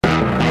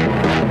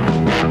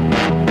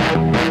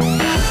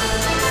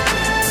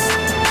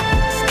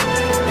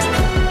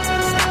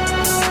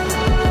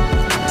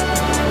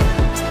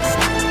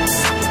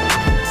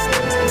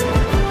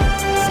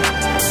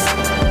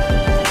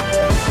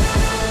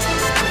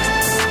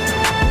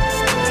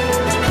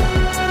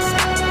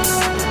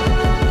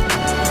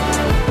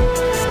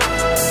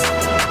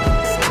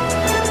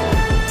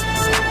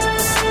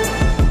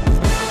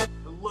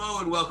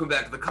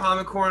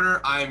Comic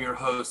Corner. I am your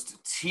host,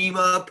 Team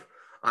Up.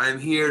 I'm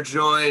here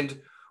joined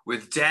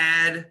with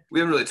Dad. We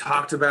haven't really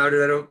talked about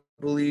it, I don't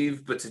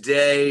believe, but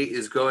today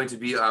is going to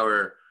be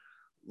our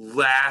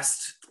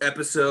last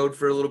episode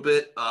for a little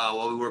bit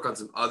while we work on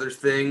some other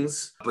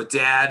things. But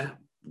Dad,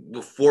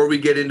 before we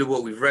get into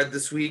what we've read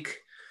this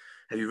week,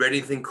 have you read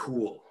anything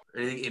cool?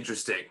 Anything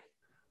interesting?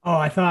 Oh,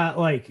 I thought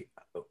you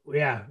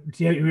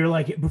were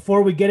like,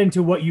 before we get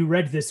into what you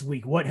read this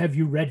week, what have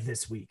you read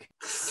this week?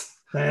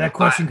 That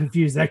question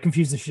confused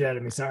the shit out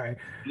of me. Sorry.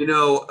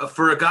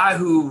 For a guy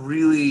who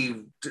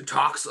really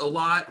talks a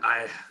lot,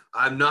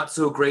 I'm not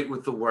so great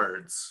with the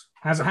words.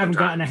 Haven't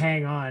gotten a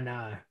hang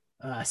on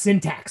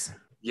syntax.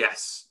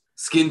 Yes,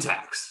 skin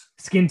tax.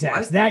 Skin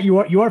tax. What? That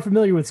you are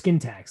familiar with skin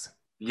tax.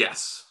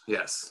 Yes.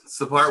 It's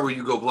the part where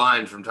you go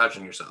blind from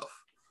touching yourself.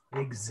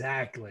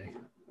 Exactly.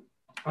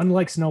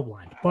 Unlike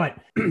Snowblind, but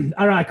I don't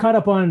know. I caught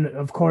up on,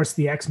 of course,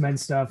 the X-Men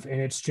stuff,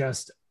 and it's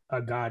just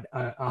a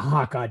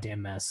hot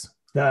goddamn mess.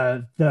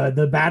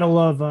 The battle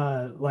of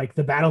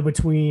the battle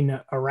between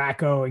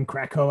Arakko and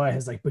Krakoa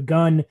has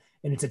begun,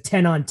 and it's a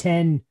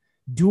 10-on-10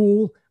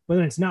 duel, but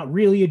then it's not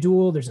really a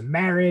duel. There's a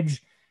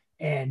marriage,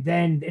 and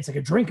then it's like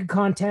a drinking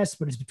contest,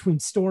 but it's between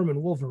Storm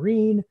and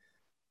Wolverine,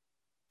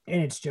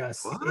 and it's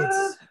just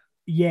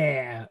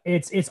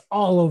it's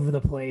all over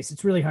the place.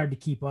 It's really hard to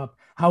keep up.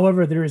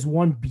 However, there is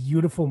one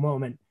beautiful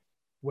moment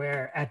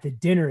where at the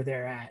dinner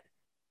they're at,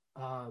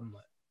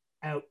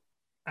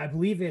 I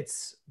believe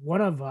it's one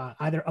of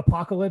either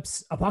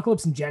Apocalypse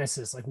and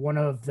Genesis, one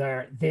of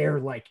their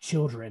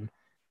children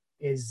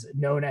is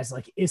known as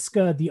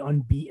Iska the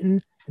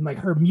Unbeaten, and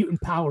her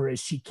mutant power is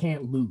she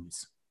can't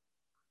lose.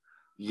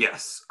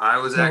 Yes, I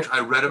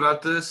read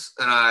about this,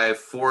 and I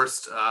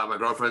forced my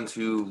girlfriend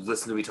to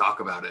listen to me talk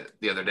about it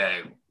the other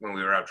day when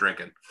we were out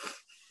drinking.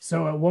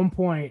 So at one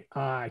point,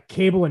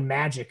 Cable and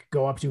Magic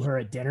go up to her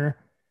at dinner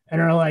and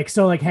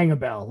are hang a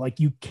bell,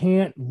 you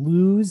can't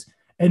lose.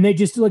 And they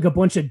just do a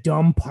bunch of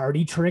dumb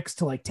party tricks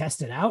to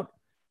test it out.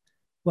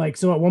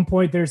 So at one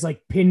point there's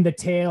pin the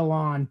tail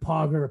on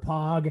Pog or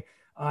Pog.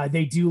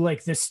 They do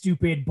the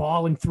stupid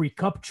ball and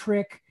 3-cup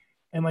trick.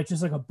 And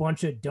just a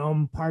bunch of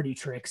dumb party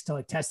tricks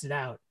to test it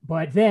out.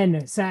 But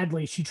then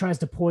sadly, she tries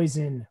to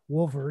poison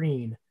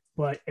Wolverine,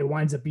 but it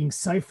winds up being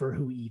Cypher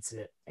who eats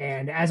it.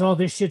 And as all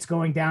this shit's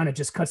going down, it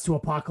just cuts to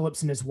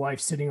Apocalypse and his wife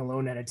sitting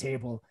alone at a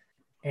table.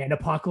 And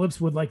Apocalypse,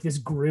 with this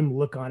grim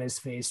look on his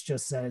face,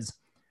 just says,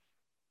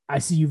 "I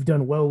see you've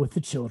done well with the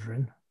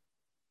children."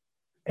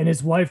 And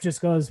his wife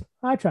just goes,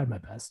 "I tried my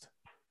best."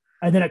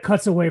 And then it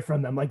cuts away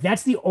from them.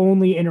 That's the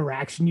only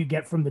interaction you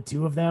get from the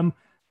two of them.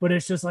 But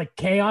it's just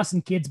chaos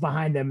and kids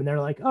behind them. And they're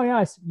like, "Oh,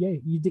 yeah,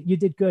 you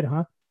did good,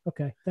 huh?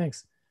 Okay,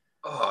 thanks."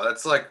 Oh,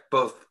 that's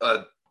both,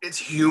 it's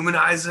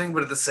humanizing,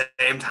 but at the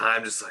same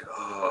time, just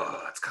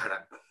it's kind of,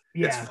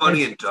 it's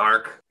funny and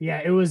dark.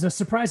 Yeah, it was a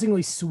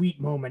surprisingly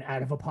sweet moment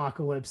out of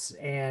Apocalypse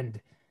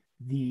and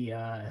the,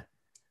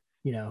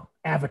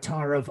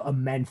 avatar of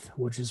Amenth,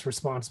 which is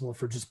responsible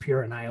for just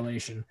pure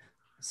annihilation.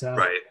 So,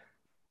 right.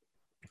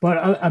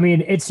 But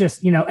it's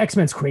just,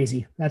 X-Men's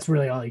crazy. That's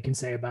really all you can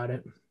say about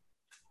it.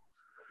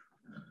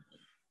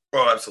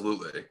 Oh,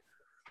 absolutely.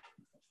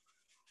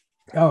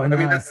 Oh, and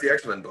that's the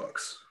X-Men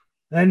books.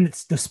 Then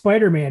it's the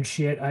Spider-Man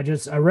shit.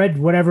 I read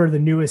whatever the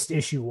newest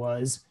issue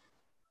was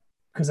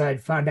because I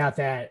found out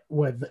that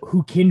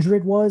who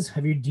Kindred was.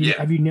 Have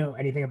you know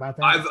anything about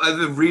that? I've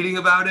been reading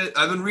about it.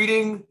 I've been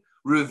reading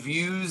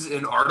reviews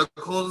and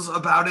articles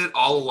about it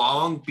all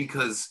along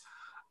because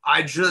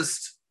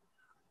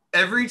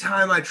every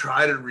time I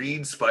try to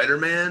read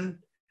Spider-Man,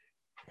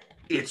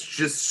 it's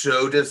just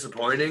so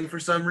disappointing for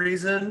some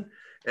reason.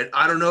 And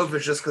I don't know if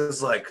it's just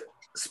because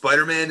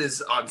Spider-Man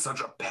is on such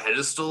a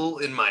pedestal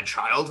in my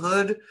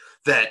childhood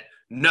that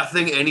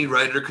nothing any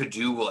writer could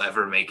do will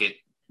ever make it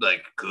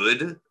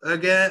good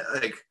again.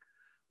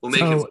 Will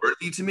make him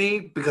worthy to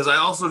me, because I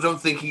also don't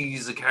think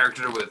he's a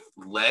character with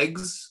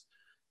legs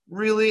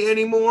really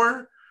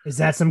anymore. Is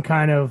that some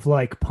kind of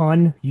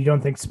pun? You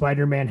don't think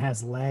Spider-Man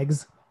has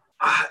legs?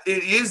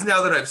 It is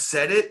now that I've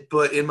said it,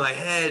 but in my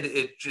head,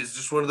 it is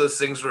just one of those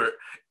things where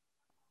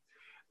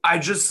I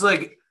just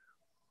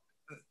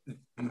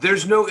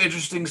there's no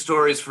interesting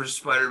stories for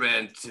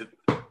Spider-Man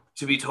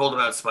to be told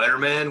about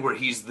Spider-Man where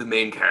he's the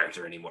main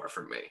character anymore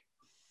for me.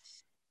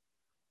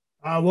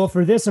 Well,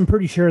 for this, I'm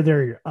pretty sure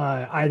they're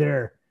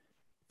either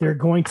they're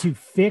going to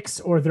fix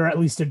or they're at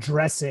least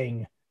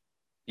addressing.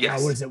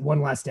 Yes. What is it?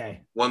 One Last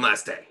Day. One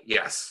Last Day.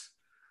 Yes.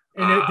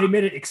 And they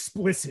made it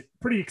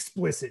pretty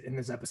explicit in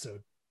this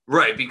episode.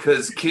 Right,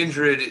 because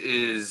Kindred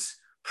is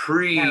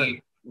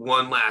pre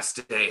One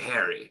Last Day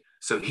Harry,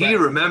 so he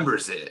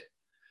remembers it.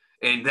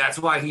 And that's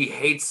why he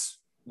hates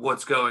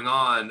what's going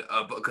on,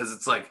 because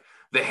it's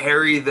the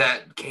Harry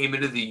that came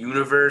into the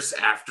universe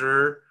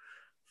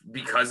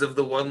because of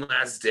the One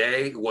Last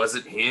Day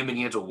wasn't him, and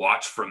he had to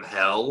watch from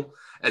hell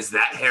as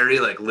that Harry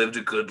lived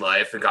a good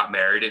life and got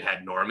married and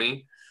had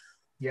Normie.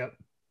 Yep.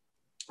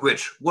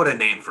 Which, what a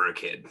name for a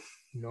kid.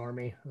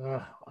 Normie.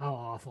 Ugh, how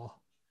awful.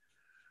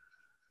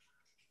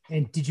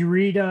 And did you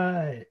read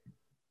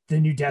the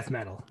new death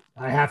metal?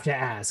 I have to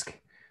ask.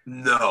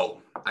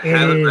 No, I It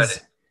haven't read is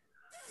it.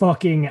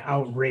 fucking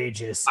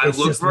outrageous. I It's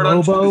looked just for it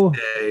on Lobo.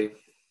 Tuesday,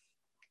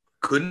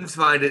 couldn't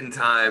find it in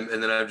time,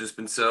 and then I've just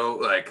been so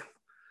like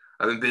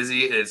I've been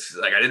busy, and it's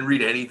like I didn't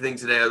read anything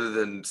today other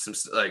than some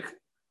like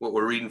what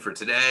we're reading for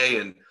today,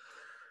 and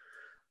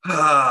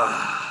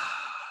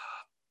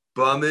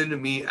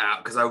bumming me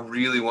out because I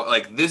really want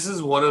like this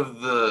is one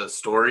of the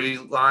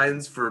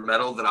storylines for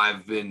metal that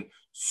I've been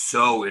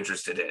so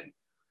interested in.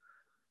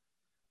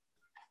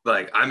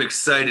 Like I'm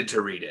excited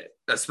to read it,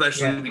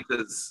 especially Yeah.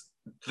 because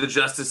the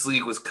Justice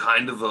League was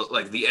kind of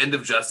like the end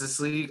of Justice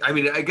League. I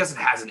mean, I guess it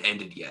hasn't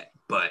ended yet,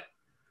 but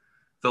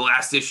the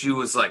last issue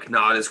was like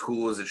not as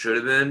cool as it should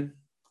have been.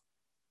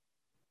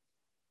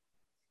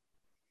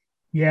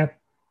 Yeah.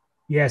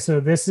 Yeah.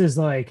 So this is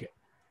like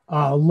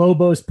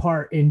Lobo's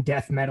part in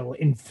death metal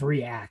in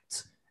 3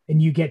 acts.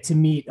 And you get to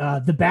meet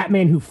the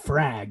Batman who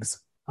frags.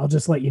 I'll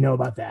just let you know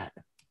about that.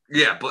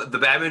 Yeah, but the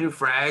Batman who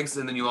frags,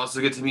 and then you also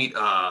get to meet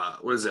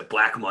what is it,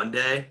 Black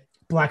Monday,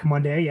 Black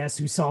Monday, yes,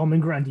 who's Solomon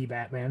Grundy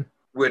Batman.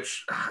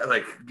 which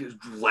like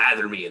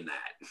lather me in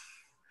that.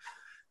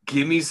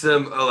 Give me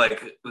some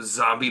like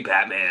zombie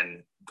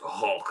Batman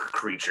Hulk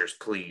creatures,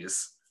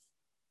 please.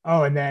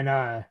 Oh, and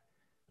then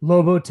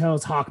Lobo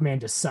tells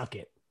Hawkman to suck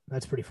it.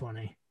 That's pretty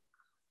funny.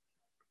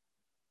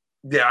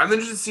 Yeah, I'm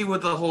interested to see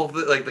what the whole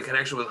like the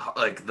connection with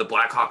like the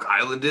Black Hawk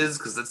Island is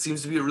because that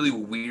seems to be a really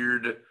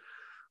weird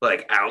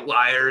like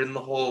outlier in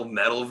the whole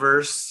metal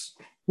verse.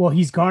 Well,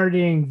 he's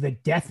guarding the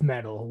death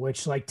metal,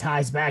 which like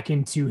ties back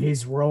into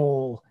his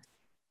role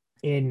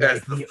in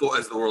As like the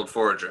as the World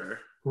Forager.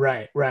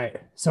 right, right.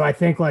 So I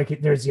think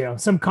like there's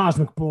some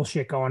cosmic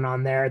bullshit going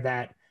on there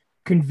that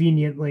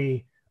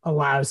conveniently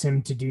allows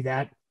him to do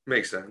that.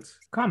 Makes sense.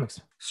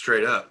 Comics,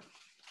 Straight up.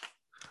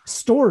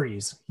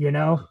 stories,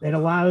 it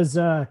allows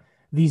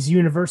these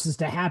universes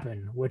to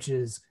happen, which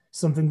is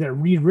something that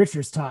Reed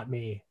Richards taught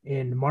me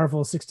in Marvel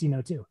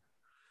 1602.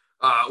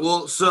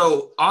 Well,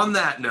 so on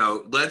that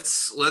note,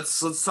 let's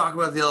talk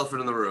about the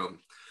elephant in the room.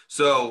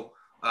 So,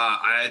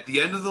 at the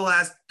end of the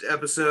last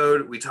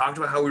episode, we talked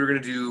about how we were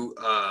going to do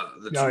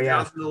the Oh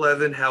yeah.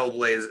 2011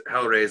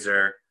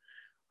 Hellraiser.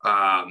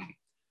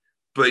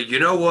 But you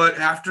know what?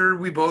 After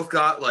we both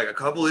got like a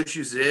couple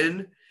issues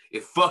in,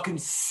 it fucking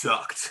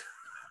sucked.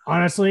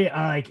 Honestly,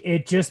 like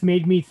it just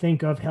made me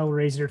think of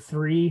Hellraiser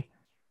 3.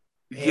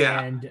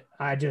 Yeah, And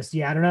I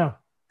don't know.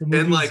 The and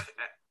movies. like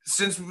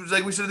since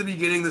like we said at the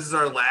beginning, this is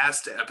our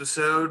last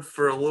episode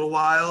for a little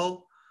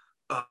while,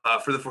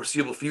 for the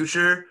foreseeable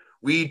future.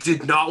 We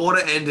did not want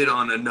to end it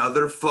on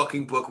another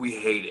fucking book we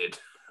hated.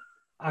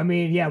 I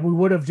mean, yeah, we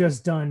would have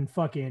just done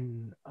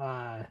fucking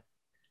that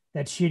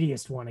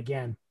shittiest one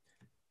again.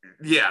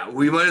 Yeah,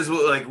 we might as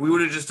well like we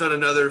would have just done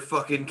another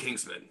fucking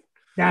Kingsman.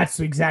 That's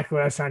exactly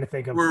what I was trying to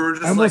think of. We're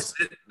just Almost,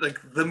 like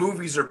the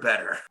movies are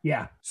better.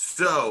 yeah.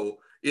 So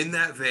in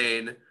that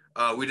vein,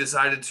 we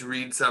decided to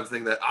read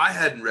something that I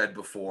hadn't read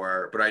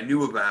before, but I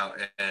knew about,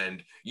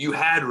 and you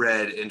had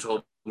read and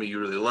told me you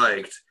really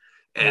liked.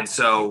 And Yeah.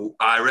 so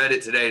I read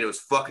it today, and it was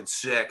fucking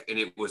sick. And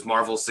it was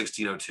Marvel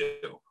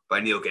 1602 by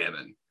Neil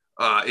Gaiman.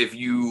 If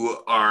you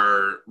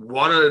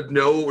want to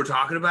know what we're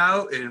talking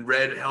about and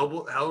read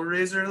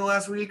Hellraiser in the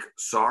last week,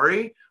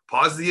 sorry.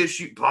 Pause the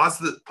issue. Pause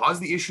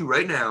the issue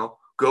right now.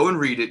 Go and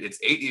read it. It's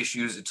 8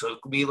 issues. It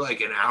took me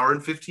like an hour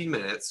and 15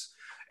 minutes,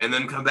 and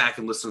then come back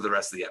and listen to the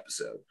rest of the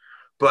episode.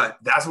 But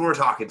that's what we're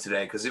talking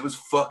today because it was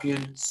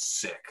fucking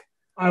sick.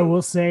 I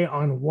will say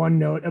on one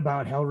note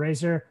about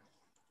Hellraiser,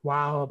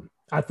 while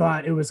I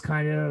thought it was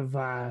kind of,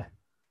 I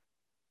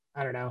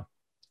don't know,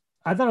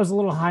 I thought it was a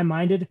little high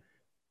minded,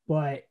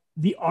 but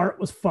the art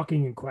was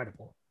fucking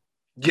incredible.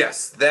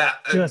 Yes,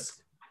 that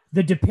Just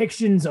the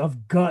depictions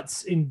of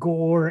guts and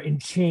gore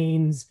and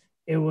chains,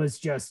 it was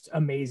just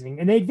amazing.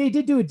 And they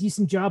did do a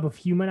decent job of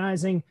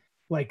humanizing,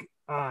 like,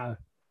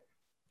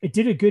 it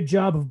did a good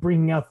job of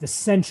bringing out the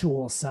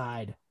sensual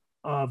side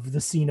of the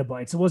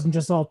Cenobites. It wasn't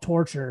just all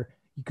torture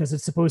because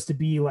it's supposed to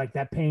be like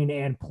that pain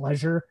and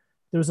pleasure.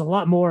 There was a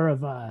lot more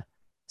of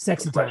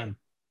sexy time.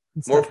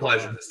 More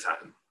pleasure this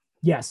time.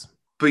 Yes.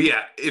 But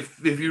yeah,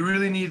 if you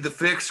really need the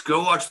fix,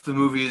 go watch the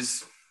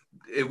movies.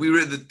 We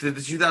read the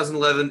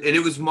 2011, and it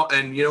was,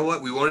 and you know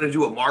what? We wanted to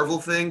do a Marvel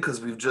thing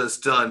because we've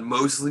just done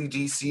mostly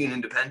DC and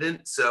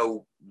independent,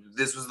 so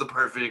this was the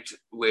perfect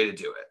way to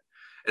do it.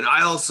 And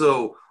I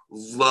also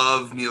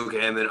love Neil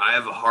Gaiman. I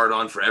have a hard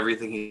on for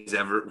everything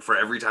for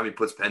every time he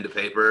puts pen to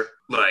paper.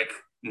 Like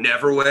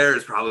Neverwhere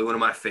is probably one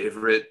of my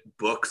favorite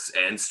books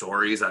and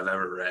stories I've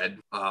ever read.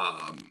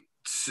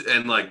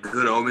 And like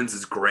Good Omens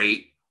is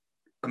great.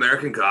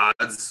 American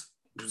Gods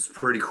was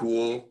pretty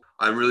cool.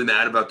 I'm really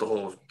mad about the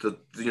whole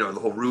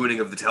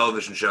ruining of the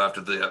television show after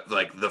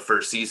the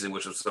first season,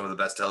 which was some of the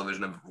best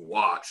television I've ever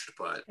watched.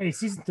 But hey,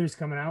 season 3's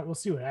coming out. We'll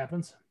see what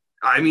happens.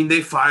 I mean,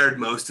 they fired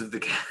most of the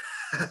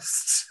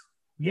cast.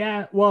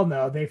 Yeah, well,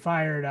 no, they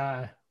fired,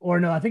 or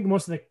no, I think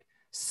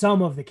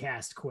some of the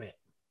cast quit.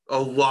 A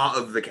lot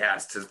of the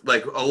cast is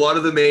like a lot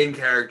of the main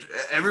character,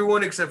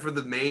 everyone except for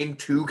the main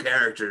 2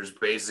 characters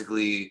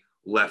basically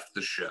left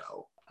the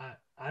show.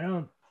 I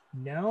don't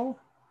No,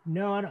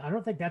 no, I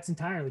don't think that's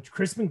entirely.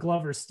 Crispin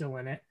Glover's still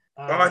in it.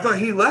 Oh, I thought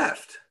he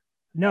left.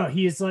 No,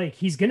 he's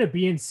gonna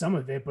be in some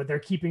of it, but they're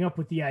keeping up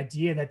with the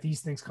idea that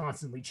these things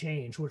constantly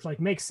change, which like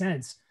makes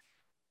sense.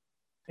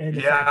 And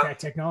the fact Yeah, that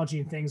technology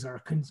and things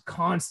are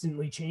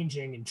constantly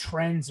changing and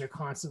trends are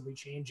constantly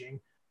changing.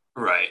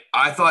 right.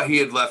 I thought he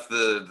had left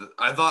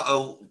I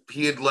thought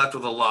he had left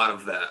with a lot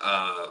of that,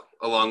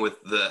 along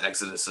with the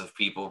exodus of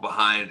people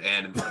behind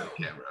and in front of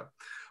the camera.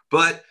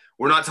 But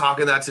we're not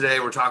talking that today.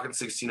 We're talking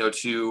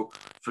 1602.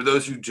 For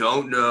those who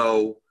don't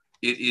know,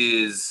 it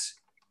is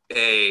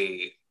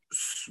a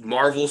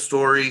Marvel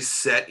story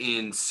set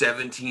in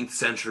 17th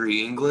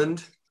century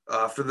England,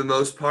 for the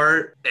most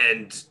part,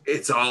 and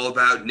it's all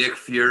about Nick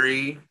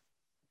Fury,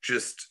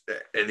 just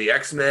and the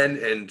X-Men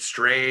and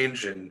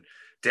Strange and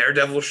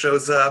Daredevil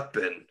shows up,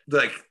 and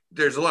like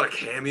there's a lot of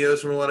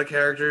cameos from a lot of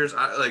characters.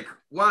 I like.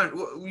 Why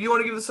you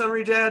want to give the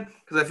summary, Dad?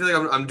 Because I feel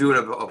like I'm doing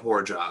a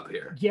poor job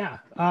here. Yeah.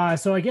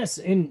 So I guess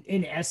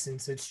in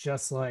essence, it's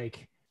just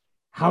like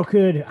how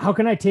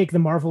can I take the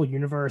Marvel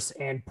universe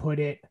and put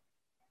it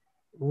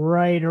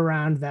right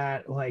around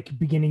that like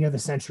beginning of the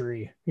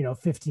century,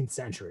 15th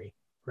century,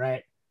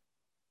 right?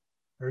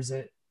 Or is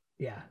it?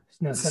 Yeah,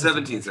 no, It's the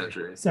 17th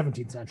century.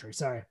 17th century.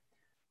 Sorry,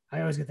 I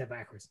always get that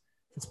backwards.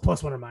 It's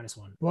plus one or minus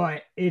one,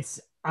 but it's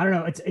I don't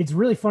know. It's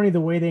really funny the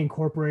way they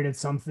incorporated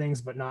some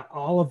things, but not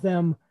all of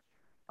them.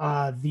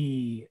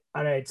 It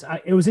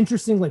was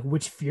interesting like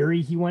which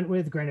Fury he went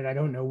with. Granted, I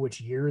don't know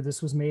which year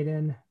this was made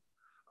in.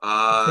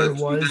 There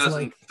was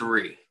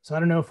 2003. Like, so I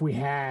don't know if we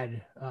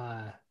had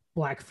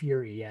Black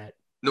Fury yet.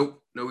 Nope,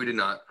 no, we did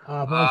not.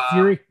 Black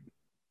Fury.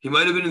 He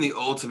might have been in the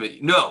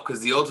Ultimate. No, because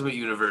the Ultimate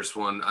Universe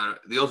one,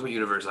 the Ultimate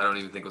Universe, I don't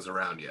even think was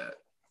around yet.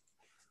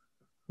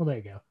 Well, there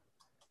you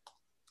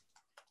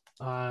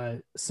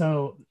go.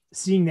 So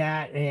seeing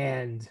that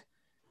and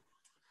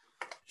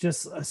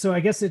just so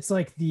I guess it's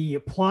like the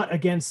plot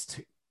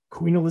against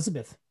Queen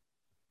Elizabeth.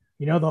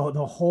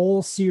 The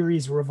whole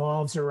series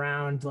revolves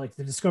around like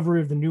the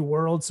discovery of the new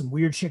world, some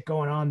weird shit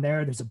going on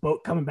there. There's a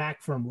boat coming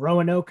back from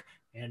Roanoke,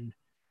 and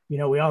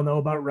we all know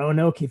about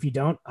Roanoke. If you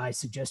don't, I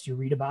suggest you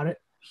read about it.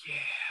 Yeah.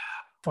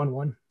 Fun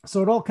one.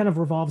 So it all kind of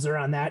revolves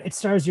around that. It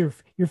stars your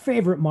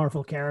favorite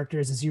Marvel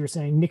characters, as you were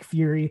saying, Nick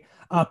Fury,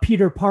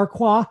 Peter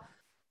Parquois,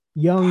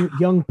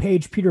 young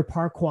page Peter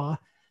Parquois,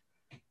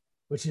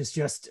 which is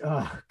just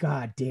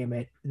god damn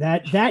it.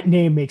 That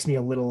name makes me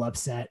a little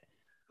upset.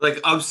 Like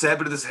upset,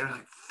 but at the same time,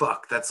 like,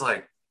 fuck, that's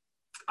like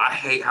I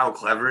hate how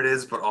clever it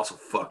is, but also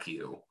fuck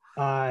you.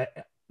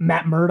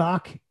 Matt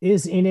Murdock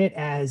is in it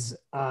as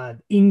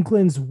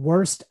England's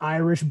worst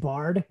Irish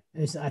bard,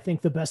 is I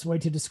think the best way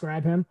to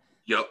describe him.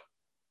 Yep.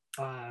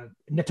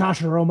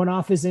 Natasha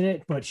Romanoff is in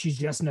it, but she's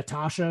just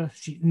Natasha.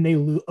 And they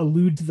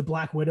allude to the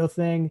Black Widow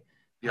thing.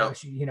 Yep.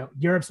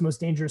 Europe's most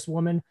dangerous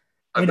woman.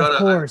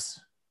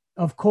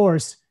 Of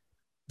course,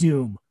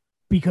 Doom.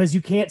 Because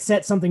you can't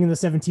set something in the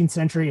 17th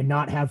century and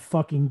not have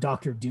fucking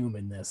Doctor Doom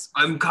in this.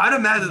 I'm kind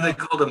of mad that they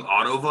called him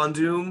Otto von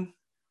Doom.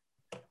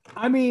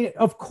 I mean,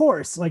 of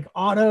course, like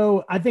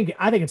Otto, I think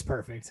it's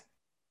perfect.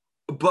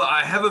 But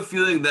I have a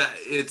feeling that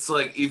it's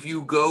like if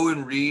you go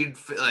and read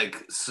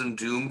like some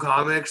Doom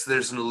comics,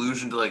 there's an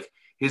allusion to like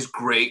his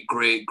great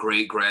great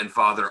great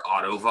grandfather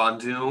Otto von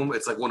Doom.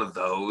 It's like one of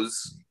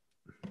those.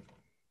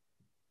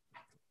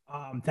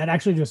 That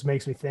actually just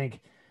makes me think.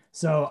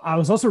 So I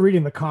was also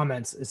reading the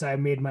comments as I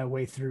made my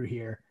way through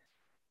here,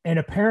 and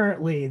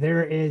apparently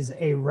there is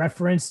a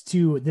reference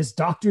to this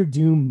Doctor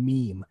Doom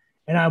meme,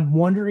 and I'm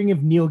wondering if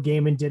Neil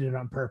Gaiman did it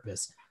on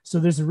purpose. So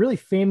there's a really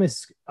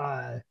famous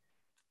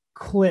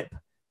clip,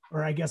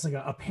 or I guess like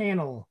a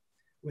panel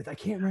with I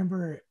can't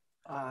remember.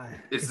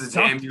 It's the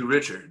Damn You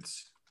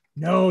Richards.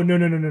 No.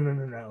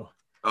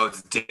 Oh,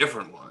 it's a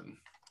different one.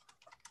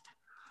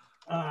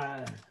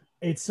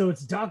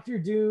 It's Doctor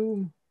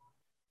Doom.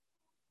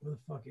 What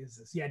the fuck is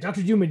this? Yeah,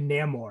 Doctor Doom and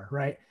Namor,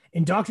 right?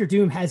 And Doctor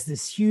Doom has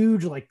this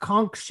huge like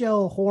conch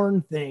shell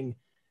horn thing,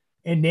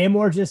 and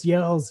Namor just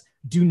yells,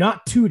 "Do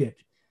not toot it."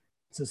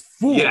 It says,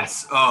 "Fool."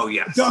 Yes. Oh,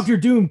 yes. Doctor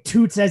Doom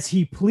toots as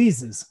he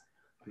pleases.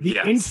 The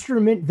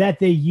instrument that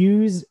they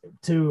use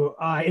to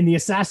in the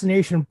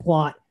assassination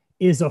plot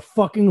is a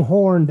fucking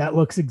horn that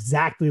looks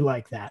exactly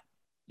like that.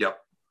 Yep.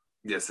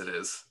 Yes, it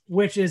is.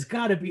 Which has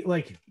got to be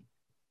like,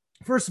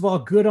 first of all,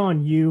 good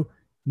on you,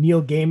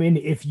 Neil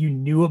Gaiman, if you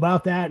knew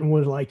about that and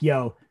was like,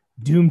 yo,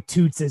 Doom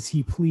toots as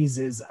he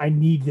pleases. I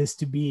need this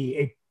to be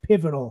a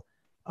pivotal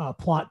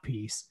plot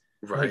piece.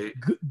 Right.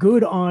 Like,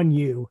 good on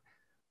you.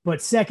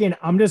 But second,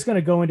 I'm just going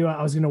to go into it.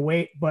 I was going to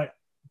wait, but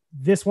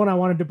this one I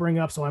wanted to bring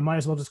up, so I might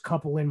as well just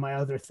couple in my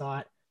other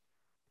thought.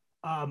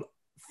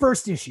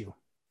 First issue.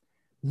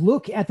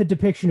 Look at the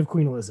depiction of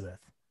Queen Elizabeth.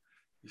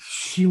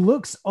 She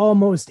looks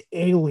almost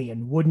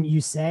alien, wouldn't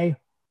you say?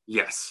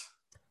 Yes.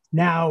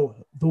 Now,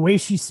 the way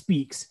she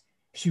speaks,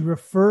 she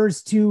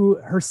refers to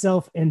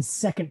herself in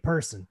second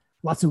person.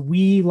 Lots of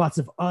we, lots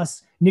of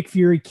us. Nick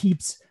Fury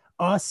keeps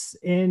us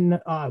in,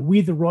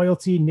 we the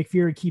royalty. Nick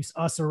Fury keeps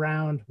us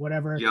around,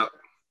 whatever. Yep.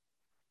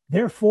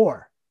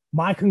 Therefore,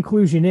 my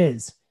conclusion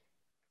is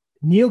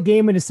Neil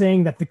Gaiman is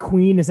saying that the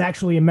Queen is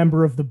actually a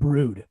member of the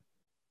Brood,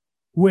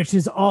 which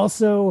is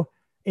also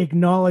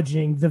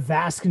acknowledging the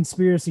vast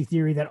conspiracy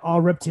theory that all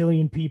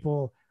reptilian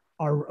people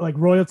are like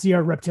royalty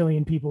are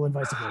reptilian people and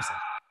vice versa.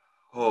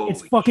 It's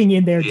Holy fucking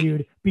in there, shit.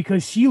 dude,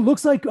 because she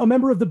looks like a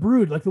member of the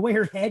Brood, like the way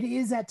her head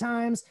is at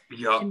times,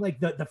 Yup. and like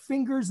the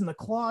fingers and the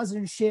claws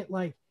and shit.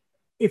 Like,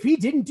 if he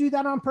didn't do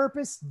that on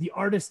purpose, the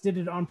artist did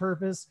it on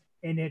purpose,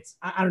 and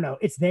I don't know,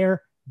 it's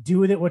there. Do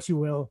with it what you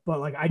will, but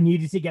like I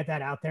needed to get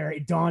that out there.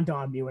 It dawned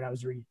on me when I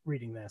was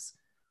reading this.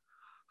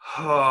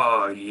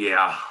 Oh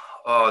yeah.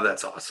 Oh,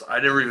 that's awesome.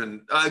 I never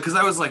even because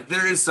I was like,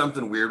 there is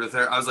something weird with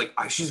her. I was like,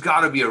 she's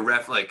got to be a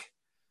ref. Like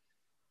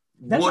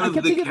That's one I of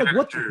kept the thinking like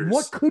characters.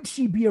 what could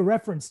she be a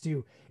reference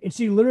to? And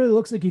she literally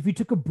looks like if you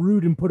took a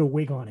Brood and put a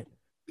wig on it.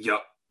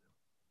 Yup.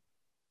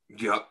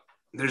 Yup.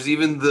 There's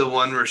even the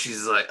one where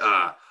she's like,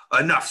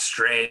 enough,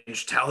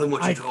 Strange. Tell him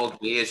what you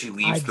told me as she I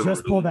leaves the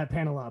just room. pulled that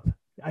panel up.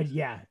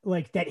 Yeah,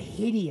 like that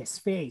hideous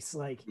face.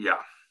 Like, Yeah.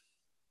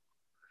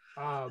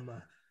 um,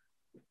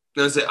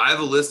 I say I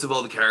have a list of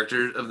all the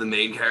characters of the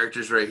main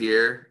characters right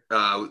here.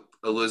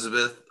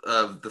 Elizabeth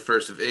of the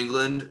First of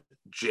England,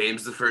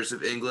 James the First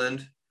of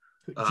England,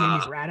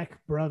 Jamie Braddock,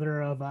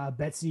 brother of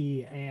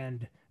Betsy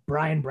and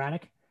Brian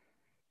Braddock.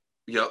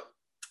 Yep.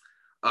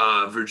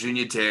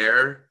 Virginia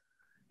Dare.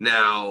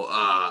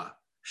 Now,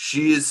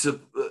 she is.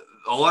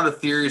 A lot of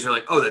theories are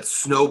like, oh, that's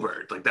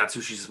Snowbird. Like that's who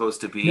she's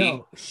supposed to be.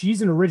 No,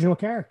 she's an original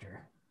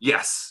character.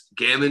 Yes.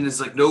 Gaiman is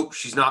like, nope,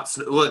 she's not.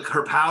 Look,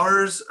 her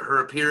powers, her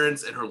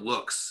appearance, and her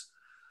looks.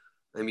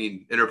 I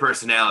mean, and her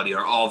personality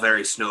are all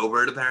very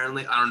Snowbird.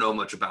 Apparently, I don't know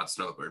much about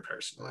Snowbird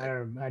personally.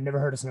 I never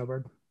heard of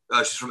Snowbird.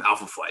 She's from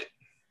Alpha Flight.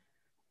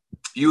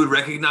 You would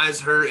recognize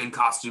her in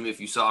costume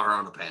if you saw her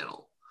on a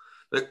panel.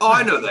 Like, oh,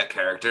 I know that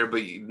character,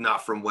 but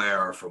not from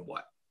where or from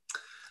what.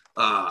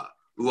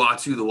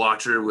 Uatu the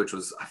Watcher, which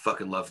was, I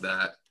fucking love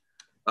that.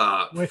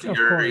 Which,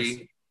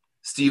 Fury,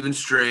 Stephen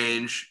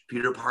Strange,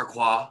 Peter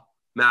Parquois,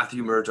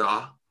 Matthew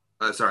Murdoch.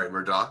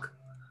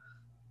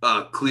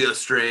 Cleo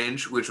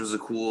Strange, which was a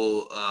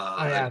cool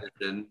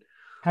addition.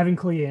 Having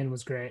Clea in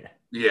was great.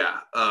 Yeah.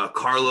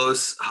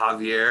 Carlos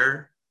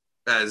Javier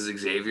as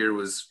Xavier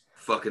was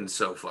fucking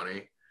so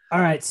funny. All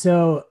right,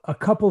 so a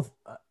couple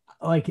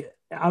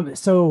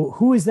so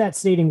who is that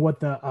stating what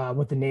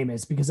the name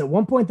is? Because at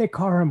one point they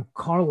call him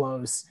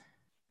Carlos,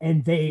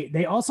 and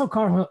they also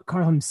call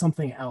him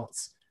something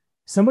else.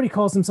 Somebody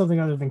calls him something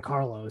other than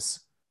Carlos.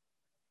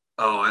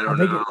 Oh, I don't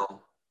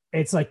know.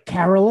 It's like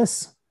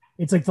Carolus.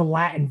 It's like the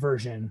Latin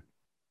version.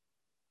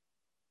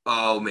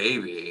 Oh,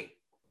 maybe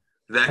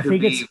that could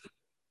be it's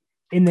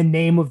in the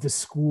name of the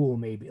school,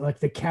 maybe like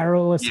the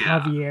Carolus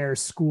Javier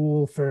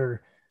School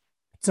for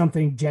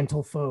something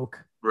gentlefolk.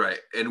 Right,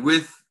 and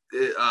with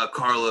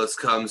Carlos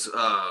comes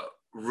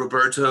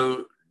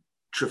Roberto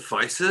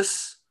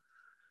Trefaisis,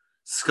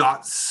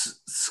 Scottis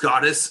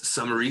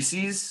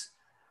Sumarices,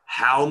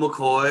 Hal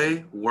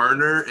McCoy,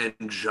 Werner,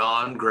 and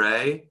John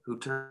Gray, who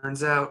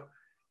turns out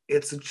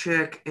it's a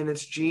chick and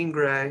it's Jean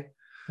Grey.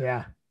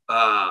 Yeah.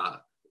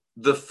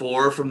 The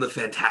Four from the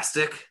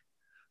Fantastic,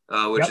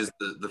 which is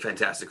the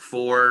Fantastic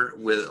Four,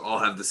 all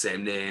have the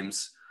same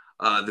names.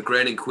 The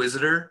Grand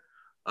Inquisitor,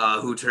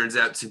 who turns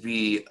out to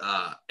be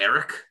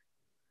Eric.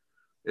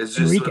 It's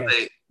just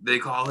Enrique. What they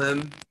call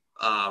him,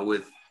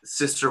 with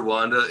Sister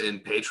Wanda in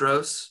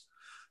Petros,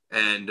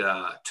 and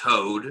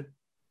Toad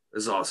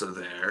is also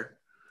there.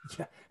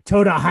 Yeah.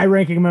 Toad, a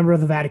high-ranking member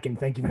of the Vatican.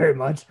 Thank you very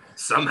much.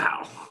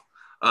 Somehow.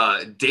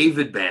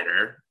 David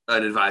Banner,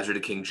 an advisor to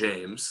King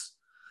James.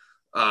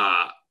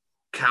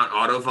 Count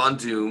Otto von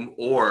Doom,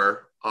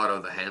 or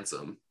Otto the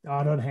Handsome.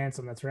 Otto the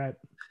Handsome, that's right.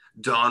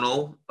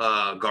 Donald,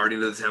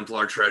 Guardian of the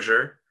Templar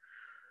Treasure.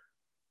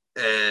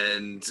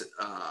 And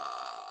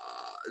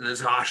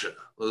Natasha.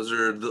 Those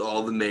are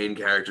all the main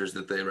characters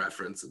that they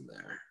reference in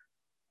there.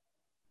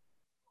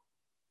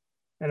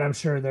 And I'm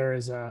sure there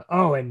is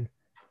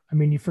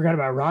you forgot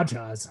about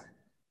Rajas.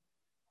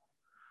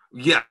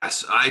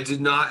 Yes, I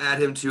did not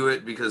add him to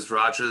it because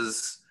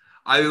Rajas.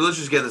 Let's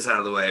just get this out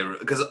of the way,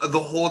 because the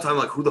whole time,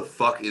 like, who the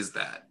fuck is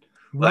that?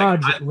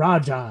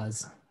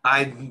 Rajas.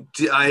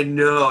 I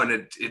know, and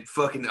it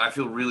fucking, I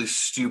feel really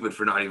stupid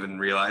for not even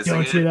realizing.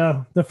 Don't you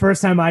though? The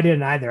first time I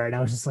didn't either, and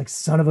I was just like,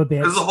 son of a bitch.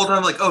 Because the whole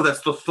time, like, oh,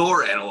 that's the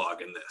Thor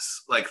analog in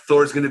this. Like,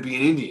 Thor's gonna be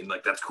an Indian.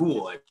 Like, that's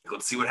cool. Like,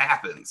 let's see what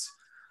happens.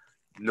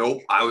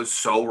 Nope, I was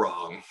so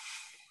wrong.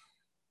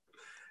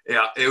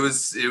 Yeah, it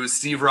was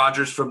Steve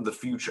Rogers from the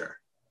future,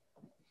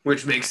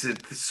 which makes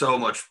it so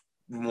much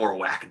more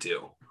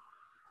wackadoo.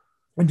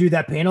 And do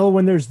that panel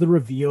when there's the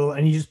reveal,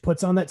 and he just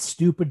puts on that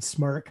stupid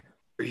smirk.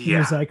 Yeah.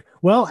 He's like,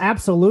 well,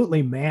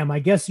 absolutely, ma'am. I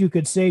guess you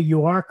could say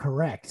you are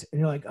correct.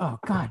 And you're like, oh,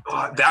 God.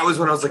 That was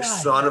when I was like,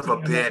 son of a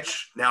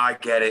bitch. Now I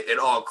get it. It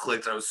all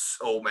clicked. I was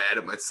so mad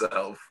at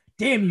myself.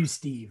 Damn you,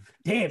 Steve.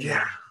 Damn you.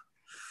 Yeah.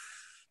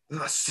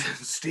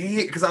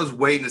 Steve, because I was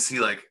waiting to see,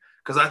 like,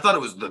 because I thought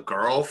it was the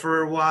girl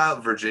for a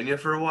while, Virginia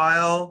for a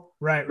while.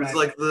 Right, It was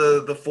like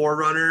the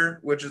forerunner,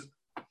 which is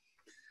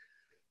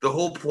the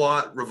whole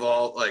plot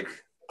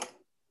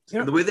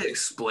And the way they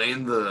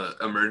explain the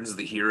emergence of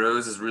the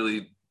heroes is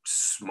really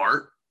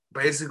smart,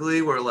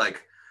 basically, where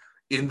like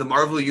in the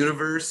Marvel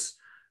universe,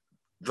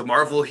 the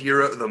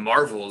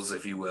Marvels,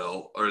 if you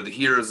will, or the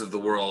heroes of the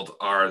world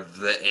are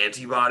the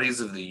antibodies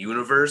of the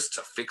universe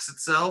to fix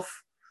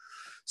itself.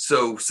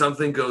 So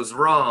something goes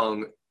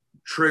wrong,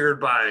 triggered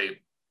by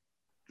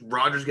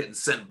Rogers getting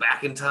sent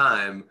back in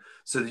time.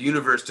 So the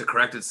universe, to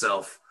correct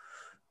itself,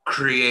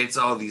 creates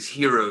all these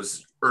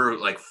heroes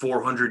like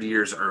 400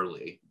 years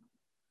early.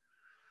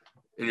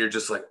 And you're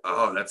just like,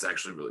 oh, that's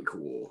actually really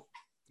cool.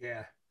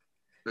 Yeah.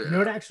 You know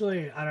what?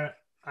 Actually, I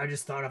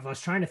just thought of. I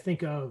was trying to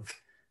think of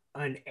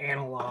an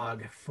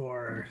analog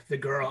for the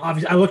girl.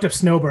 Obviously, I looked up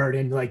Snowbird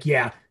and like,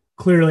 yeah,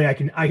 clearly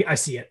I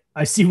see it.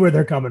 I see where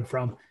they're coming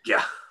from.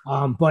 Yeah.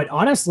 But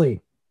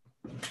honestly,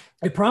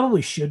 it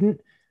probably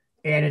shouldn't,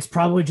 and it's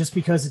probably just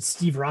because it's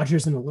Steve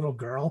Rogers and the little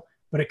girl.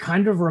 But it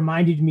kind of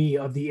reminded me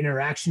of the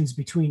interactions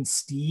between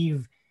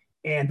Steve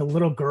and the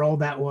little girl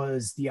that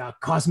was the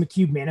Cosmic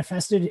Cube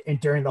manifested and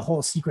during the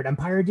whole Secret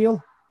Empire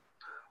deal.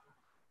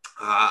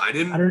 I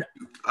wasn't.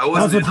 That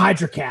was with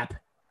Hydra Cap.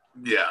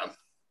 Yeah.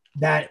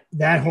 That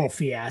whole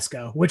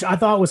fiasco, which I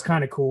thought was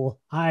kind of cool.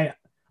 I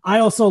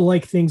also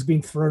like things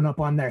being thrown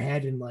up on their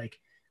head and like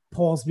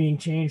poles being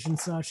changed and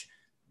such.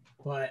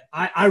 But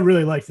I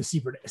really like the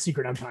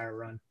Secret Empire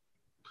run.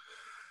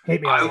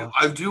 Hate me.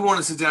 I do want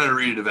to sit down and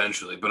read it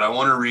eventually, but I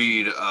want to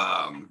read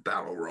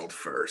Battle World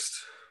first.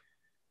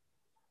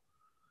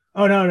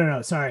 Oh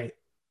no! Sorry.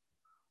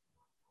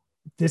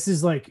 This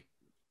is like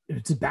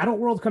it's a Battle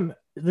World.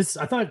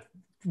 I thought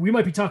we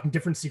might be talking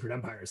different Secret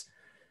Empires.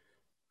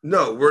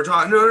 No, we're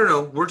talking.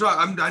 No. We're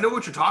talking. I know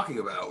what you're talking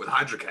about with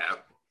Hydra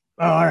Cap.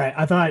 Oh, all right.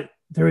 I thought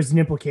there was an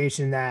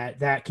implication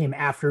that came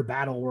after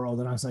Battle World,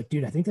 and I was like,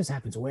 dude, I think this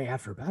happens way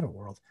after Battle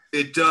World.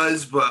 It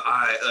does, but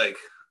I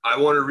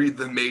want to read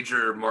the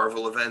major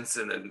Marvel events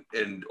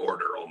in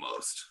order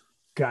almost.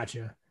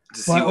 Gotcha.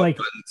 To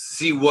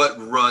see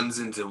what runs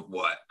into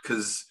what,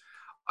 because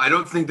I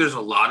don't think there's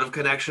a lot of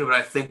connection, but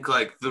I think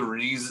like the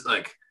reason,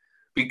 like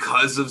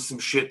because of some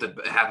shit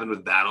that happened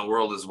with Battle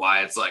World, is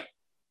why it's like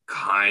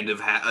kind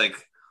of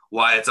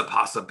why it's a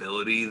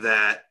possibility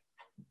that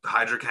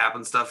Hydra Cap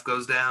and stuff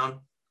goes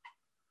down.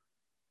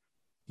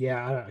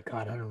 Yeah,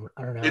 God, I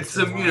don't know. It's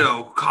some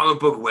comic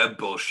book web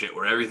bullshit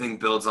where everything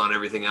builds on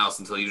everything else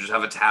until you just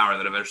have a tower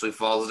that eventually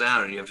falls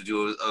down and you have to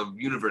do a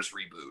universe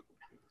reboot.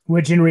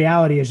 Which in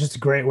reality is just a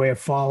great way of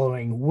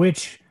following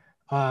which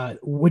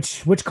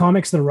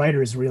comics the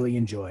writers really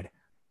enjoyed.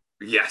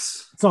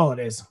 Yes, that's all it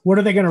is. What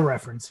are they going to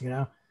reference?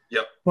 Yep.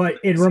 But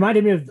it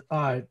reminded me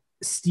of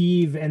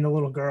Steve and the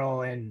little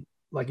girl, and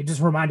like it just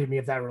reminded me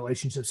of that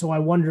relationship. So I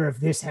wonder if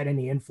this had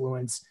any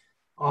influence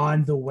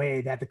on the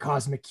way that the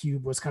Cosmic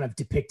Cube was kind of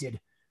depicted,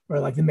 or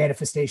like the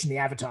manifestation, the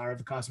avatar of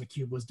the Cosmic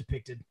Cube was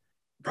depicted.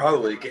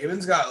 Probably.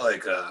 Gaiman's got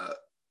like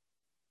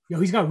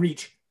he's got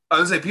reach. I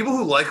would say people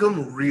who like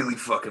him really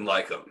fucking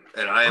like him,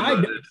 and I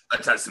am a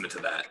testament to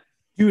that.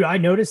 Dude, I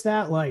noticed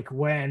that like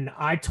when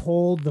I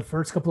told the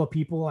first couple of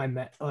people I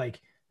met,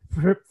 like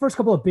first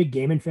couple of big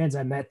Gaiman fans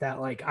I met, that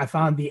like I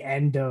found the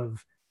end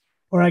of,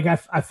 or like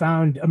I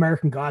found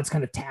American Gods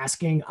kind of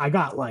tasking, I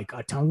got like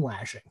a tongue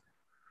lashing.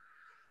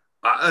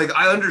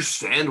 I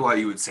understand why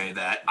you would say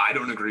that. I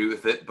don't agree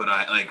with it, but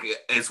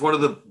it's one of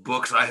the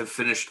books I have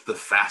finished the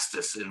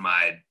fastest in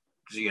my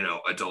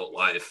adult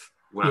life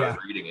when I was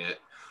reading it.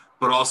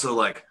 But also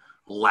like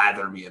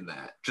lather me in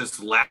that. Just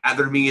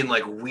lather me in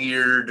like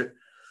weird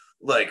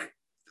like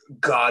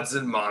gods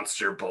and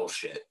monster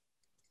bullshit.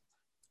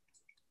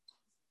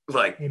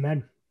 Like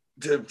amen.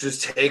 To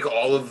just take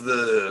all of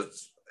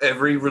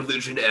every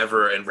religion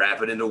ever and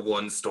wrap it into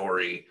one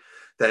story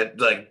that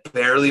like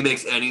barely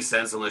makes any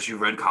sense unless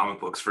you've read comic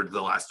books for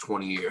the last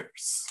 20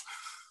 years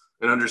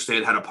and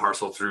understand how to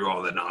parcel through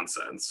all the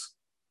nonsense.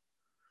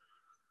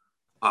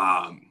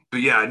 But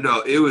yeah,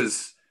 no, it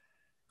was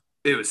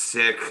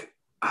sick.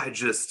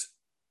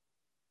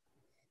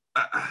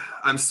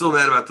 I'm still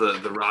mad about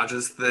the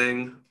Rajas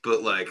thing,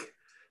 but like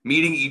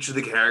meeting each of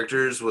the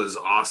characters was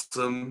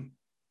awesome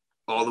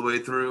all the way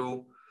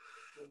through.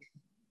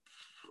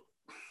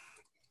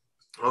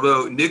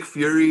 Although Nick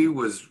Fury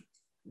was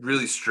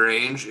really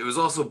strange, it was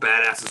also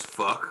badass as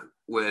fuck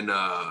when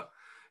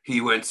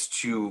he went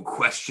to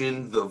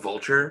question the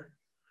Vulture,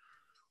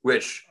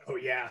 which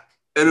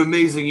an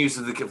amazing use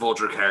of the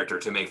Vulture character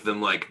to make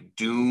them like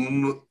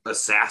Doom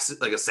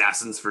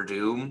assassins for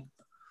Doom.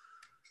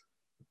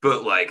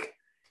 But like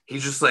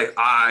he's just like,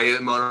 I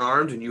am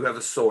unarmed and you have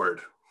a sword.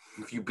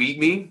 If you beat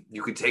me,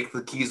 you can take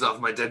the keys off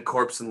my dead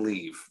corpse and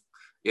leave.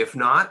 If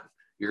not,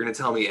 you're gonna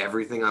tell me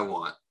everything I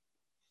want.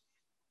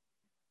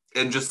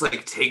 And just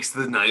like takes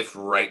the knife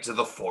right to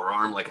the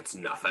forearm like it's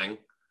nothing.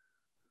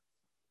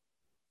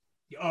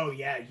 Oh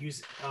yeah,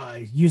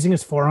 using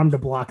his forearm to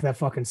block that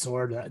fucking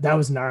sword. That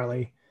was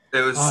gnarly.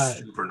 It was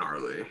super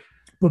gnarly.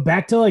 But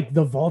back to like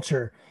the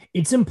Vulture,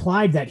 it's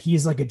implied that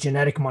he's like a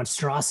genetic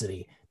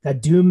monstrosity.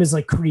 That Doom has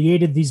like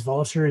created these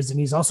vultures, and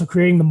he's also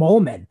creating the mole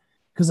men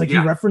because like he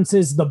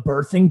references the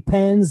birthing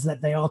pens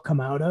that they all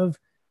come out of.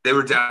 They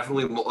were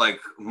definitely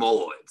like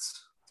moloids.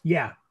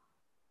 Yeah.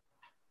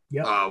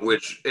 Yep.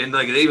 Which and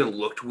like they even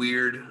looked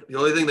weird. The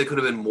only thing that could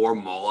have been more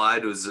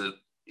mole-eyed was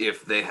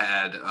if they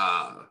had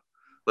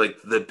like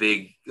the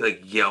big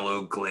like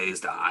yellow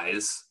glazed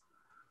eyes.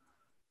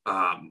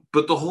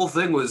 But the whole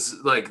thing was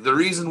like the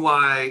reason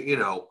why,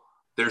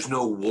 there's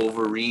no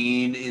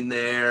Wolverine in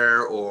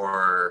there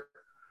or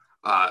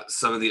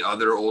some of the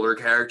other older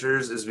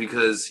characters is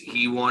because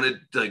he wanted,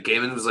 like,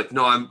 Gaiman was like,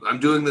 no, I'm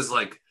doing this,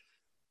 like,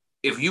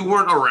 if you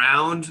weren't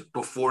around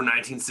before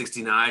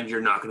 1969,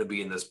 you're not going to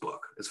be in this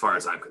book, as far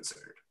as I'm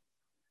concerned.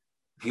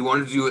 He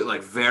wanted to do it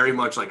like very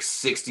much like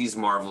 60s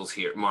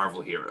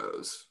Marvel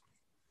heroes.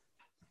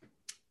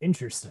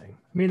 Interesting.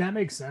 I mean, that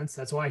makes sense.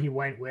 That's why he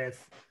went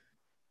with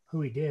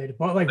who he did.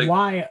 But like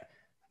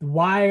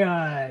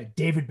why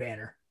David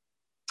Banner?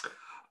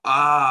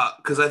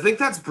 Because I think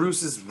that's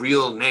Bruce's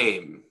real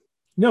name.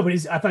 No, but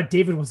I thought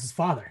David was his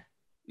father.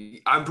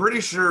 I'm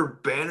pretty sure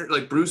Banner,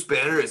 like Bruce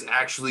Banner, is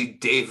actually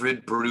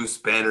David Bruce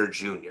Banner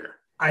Jr.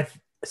 I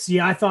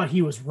thought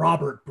he was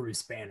Robert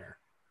Bruce Banner.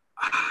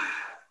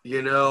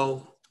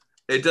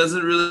 It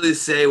doesn't really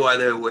say why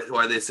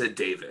they said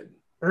David.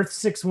 Earth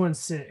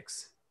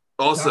 616.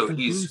 Also, Dr.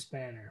 he's Bruce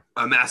Banner.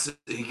 a massive.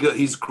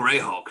 He's Grey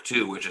Hulk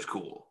too, which is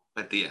cool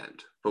at the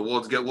end. But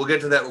we'll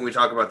get to that when we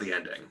talk about the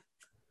ending.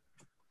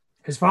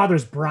 His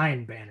father's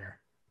Brian Banner.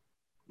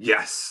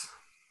 Yes,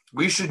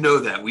 we should know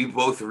that. We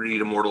both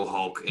read Immortal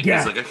Hulk, and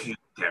he's like a huge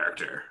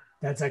character.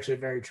 That's actually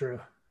very true.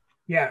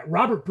 Yeah,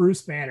 Robert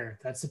Bruce Banner.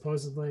 That's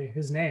supposedly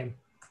his name.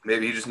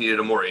 Maybe he just needed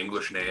a more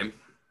English name.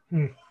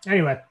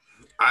 Anyway.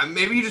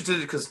 Maybe he just did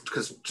it because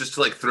just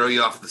to like throw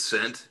you off the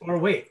scent. Or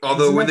wait.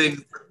 Although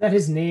that's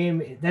his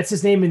name. That's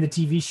his name in the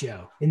TV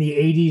show, in the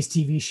 80s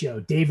TV show,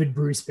 David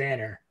Bruce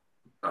Banner.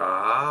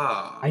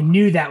 I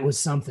knew that was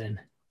something.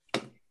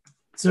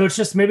 So it's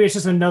just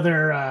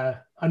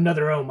another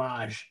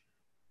homage.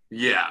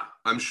 Yeah,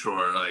 I'm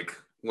sure, like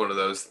one of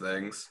those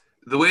things.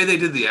 The way they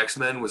did the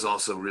X-Men was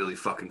also really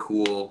fucking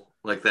cool.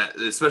 Like that,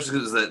 especially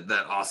because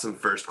that awesome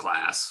First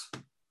Class.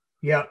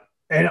 Yep.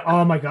 And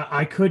oh my God,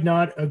 I could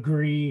not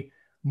agree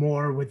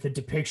more with the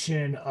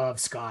depiction of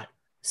Scott.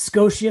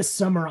 Scotius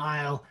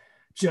Summerisle,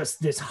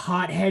 just this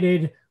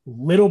hot-headed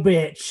little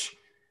bitch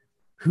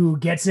who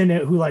gets in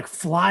it, who like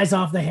flies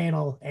off the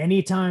handle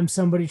anytime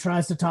somebody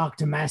tries to talk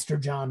to Master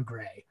John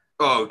Gray.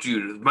 Oh,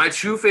 dude, my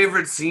two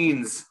favorite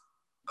scenes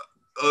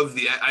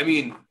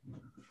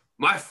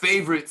my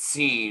favorite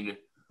scene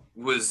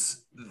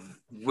was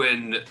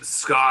when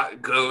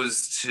Scott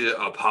goes to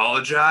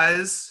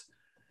apologize,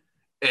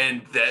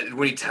 and that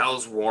when he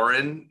tells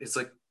Warren, it's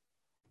like,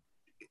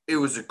 it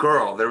was a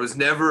girl. There was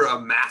never a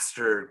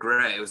Master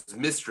Gray. It was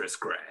Mistress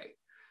Gray.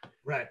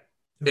 Right.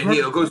 And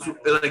he goes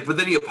like, but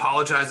then he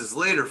apologizes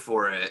later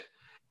for it.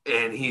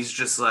 And he's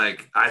just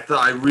like,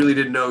 I really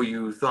didn't know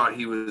you thought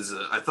he was,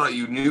 I thought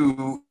you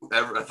knew,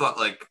 I thought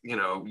like,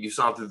 you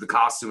saw through the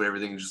costume and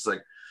everything. Just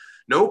like,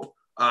 nope,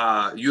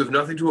 you have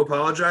nothing to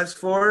apologize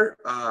for.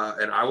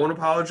 And I won't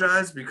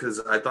apologize because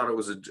I thought it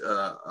was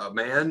a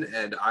man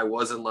and I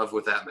was in love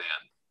with that man.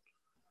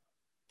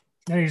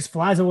 And he just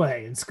flies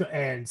away and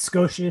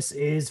Scotius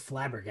is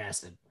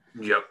flabbergasted.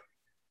 Yep.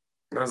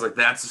 I was like,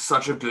 that's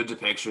such a good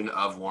depiction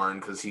of Warren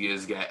because he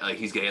is gay. Like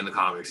he's gay in the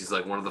comics. He's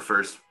like one of the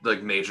first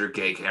like major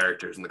gay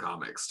characters in the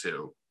comics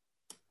too.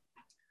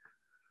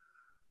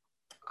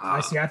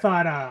 I see. I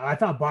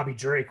thought Bobby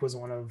Drake was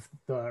one of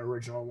the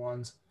original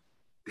ones.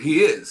 He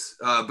is,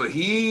 but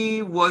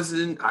he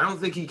wasn't. I don't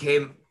think he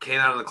came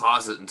out of the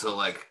closet until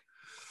like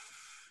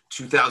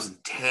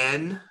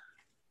 2010,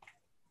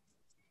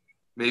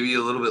 maybe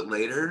a little bit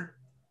later.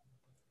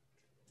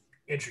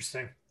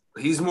 Interesting.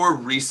 He's more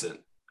recent.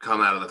 Come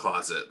out of the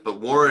closet,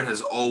 but Warren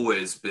has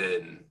always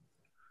been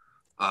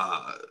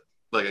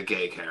like a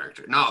gay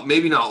character.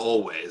 Maybe not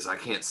always. I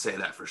can't say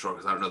that for sure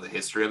because I don't know the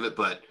history of it,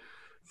 but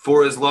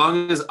for as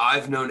long as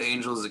I've known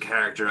Angel as a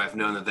character, I've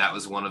known that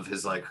was one of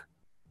his like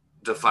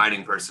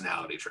defining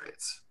personality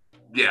traits.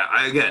 Yeah,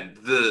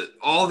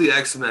 all the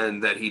X-Men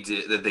that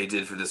they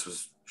did for this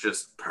was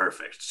just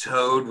perfect.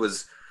 Toad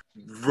was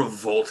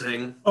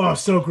revolting. Oh,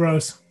 so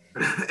gross.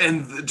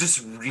 And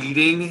just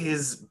reading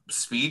his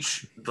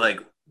speech like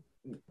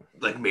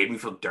made me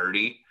feel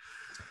dirty.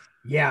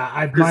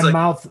 Yeah,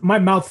 my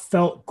mouth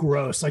felt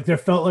gross. Like there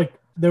felt like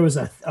there was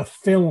a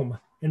film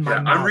in my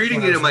mouth. I'm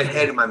reading it in my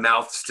head and my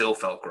mouth still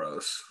felt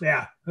gross.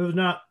 Yeah, it was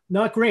not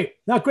great.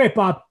 Not great,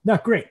 Bob.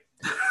 Not great.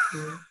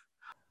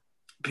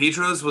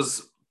 Pietros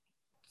was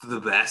the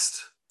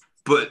best,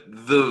 but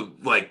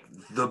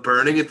the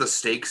burning at the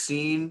stake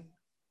scene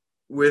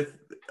with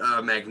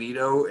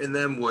Magneto in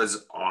them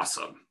was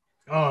awesome.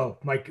 Oh,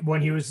 Mike,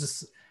 when he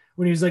was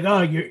like,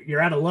 "Oh, you're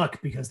out of luck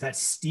because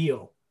that's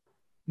steel."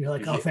 You're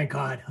like, "Oh, thank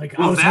God!" Like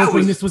I was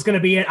hoping this was gonna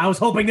be it.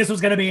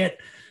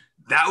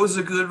 That was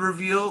a good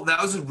reveal.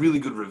 That was a really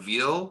good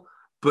reveal.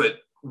 But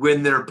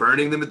when they're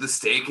burning them at the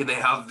stake and they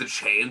have the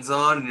chains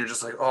on, and you're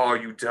just like, "Oh,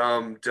 you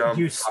dumb,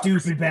 you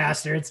stupid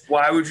bastards!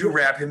 Why would you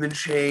wrap him in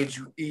chains,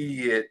 you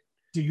idiot?"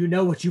 Do you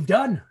know what you've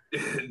done?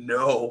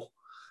 No.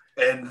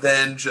 And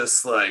then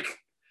just like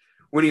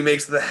when he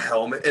makes the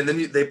helmet, and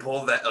then they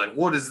pull that, like,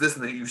 what is this?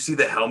 And then you see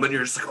the helmet, and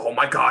you're just like, oh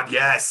my god,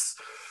 yes.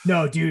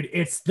 No, dude,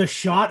 it's the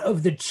shot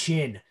of the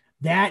chin.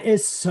 That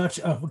is such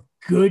a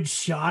good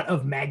shot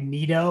of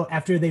Magneto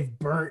after they've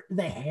burnt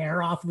the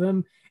hair off of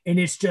him, and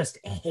it's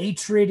just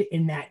hatred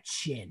in that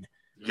chin.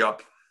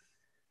 Yup.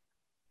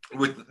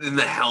 In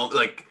the helmet,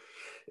 like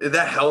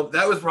that helmet,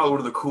 that was probably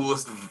one of the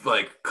coolest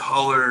like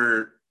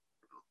colorways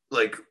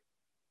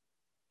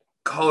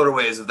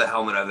of the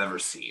helmet I've ever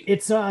seen.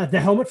 It's the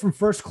helmet from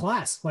First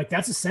Class. Like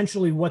that's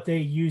essentially what they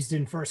used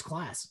in First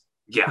Class.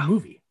 Yeah. The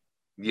movie.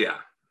 Yeah.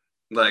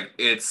 Like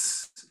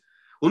it's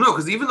well, no,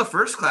 because even the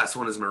First Class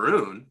one is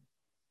maroon.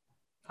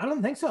 I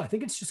don't think so. I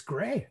think it's just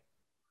gray.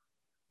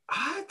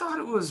 I thought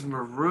it was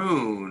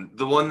maroon.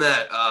 The one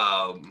that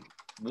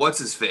what's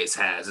his face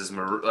has is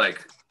maroon,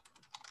 like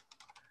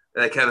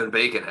that Kevin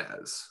Bacon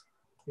has.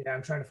 Yeah,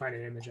 I'm trying to find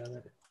an image of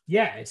it.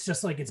 Yeah, it's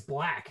just like it's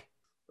black.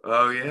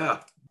 Oh yeah.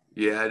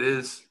 Yeah, it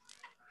is.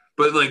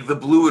 But like the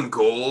blue and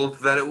gold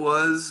that it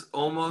was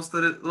almost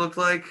that it looked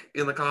like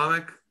in the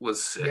comic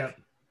was sick. Yeah.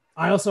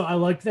 I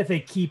like that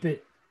they keep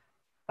it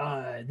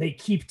they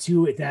keep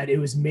to it that it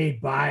was made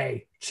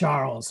by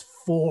Charles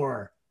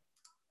for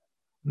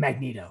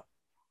Magneto.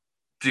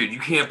 Dude, you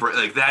can't break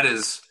like that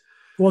is.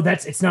 Well,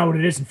 it's not what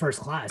it is in First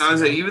Class. I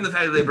was saying even the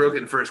fact that they broke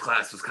it in First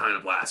Class was kind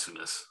of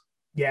blasphemous.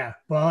 Yeah,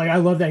 well, like I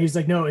love that he's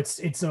like, no, it's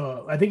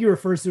a. I think he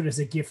refers to it as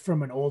a gift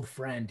from an old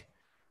friend.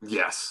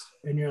 Yes.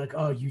 And you're like,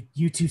 oh,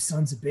 you two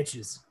sons of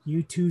bitches,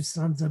 you two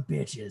sons of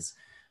bitches.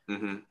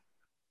 Mm-hmm.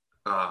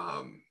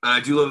 And I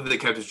do love that they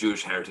kept his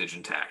Jewish heritage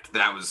intact.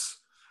 That was.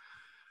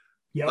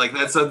 Yep. Like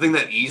that's something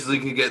that easily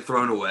could get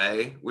thrown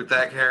away with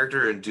that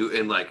character and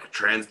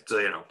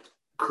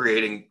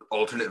creating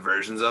alternate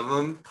versions of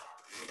him.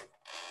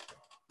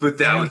 But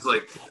that was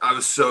like I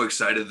was so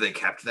excited they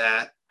kept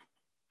that.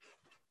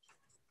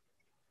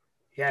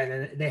 Yeah,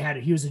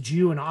 and he was a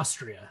Jew in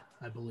Austria,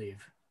 I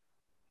believe.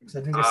 So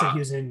I think they said he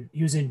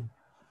was in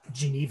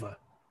Geneva.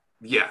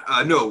 Yeah,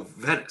 no,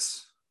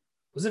 Venice.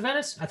 Was it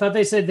Venice? I thought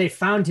they said they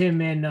found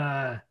him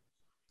in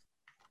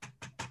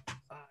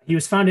he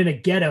was found in a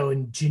ghetto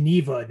in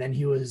Geneva. Then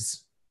he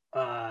was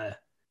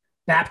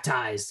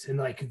baptized, and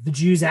like the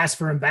Jews asked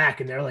for him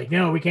back, and they're like,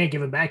 "No, we can't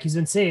give him back. He's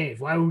been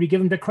saved. Why would we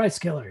give him to Christ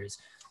killers?"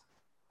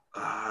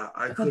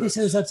 I thought they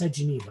said it was outside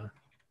Geneva.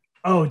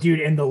 Oh, dude,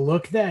 and the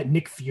look that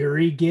Nick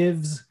Fury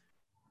gives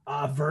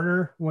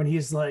Werner when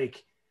he's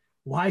like,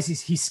 "Why is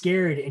he's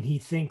scared?" and he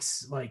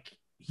thinks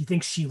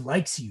she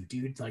likes you,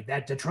 dude. Like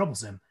that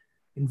troubles him.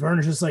 And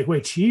Werner's just like,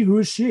 "Wait, she? Who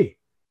is she?"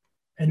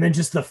 And then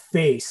just the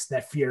face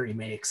that Fury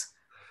makes.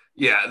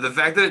 Yeah, the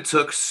fact that it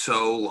took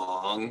so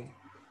long.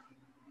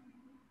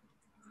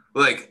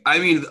 Like, I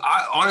mean,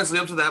 honestly,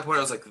 up to that point,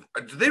 I was like,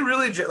 did they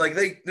really,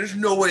 there's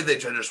no way they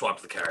gender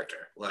swapped the character.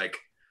 Like,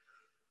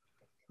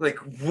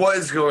 what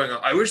is going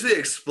on? I wish they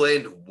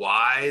explained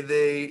why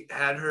they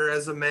had her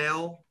as a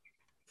male,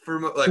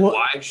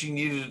 why she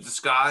needed a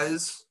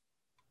disguise.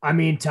 I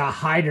mean, to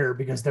hide her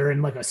because they're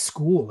in like a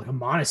school, like a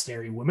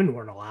monastery. Women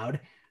weren't allowed.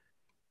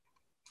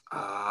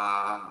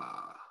 I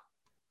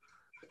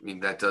mean,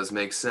 that does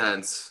make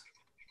sense.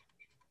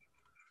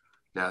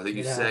 Now that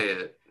you say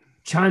it.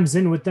 Chimes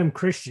in with them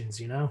Christians,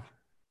 you know?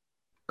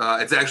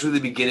 It's actually the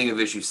beginning of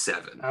issue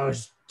 7. I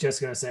was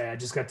just going to say, I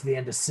just got to the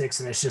end of 6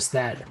 and it's just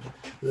that.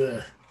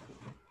 Ugh.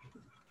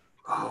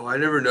 Oh, I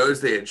never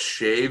noticed they had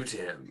shaved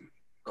him.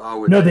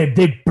 Oh, no,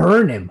 they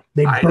burn him.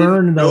 I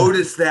didn't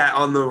notice that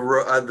on the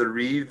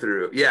read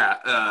through.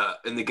 Yeah,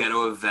 in the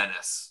ghetto of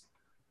Venice.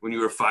 When you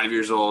were 5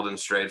 years old and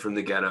strayed from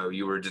the ghetto,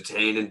 you were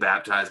detained and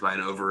baptized by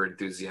an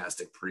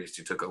over-enthusiastic priest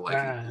who took a liking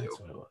to you. That's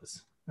what it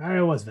was.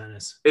 It was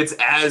Venice. It's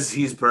as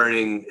he's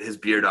burning his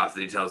beard off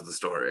that he tells the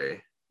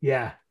story.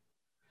 Yeah.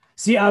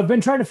 See, I've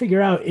been trying to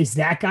figure out, is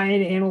that guy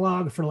an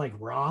analog for like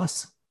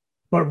Ross?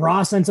 But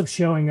Ross ends up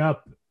showing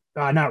up.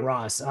 Not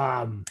Ross.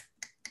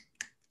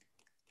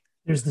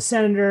 There's the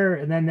senator,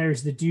 and then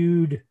there's the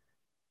dude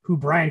who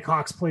Brian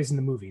Cox plays in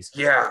the movies.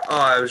 Yeah. Oh,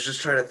 I was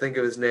just trying to think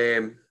of his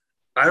name.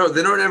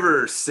 They don't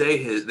ever say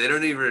his. They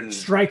don't even.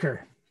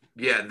 Stryker.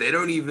 Yeah, they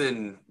don't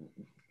even.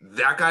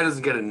 That guy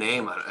doesn't get a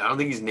name. I don't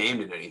think he's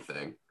named in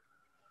anything.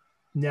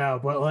 No,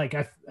 but like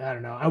I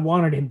don't know. I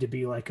wanted him to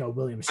be like a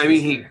William Shatner. I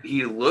mean,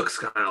 he looks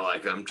kind of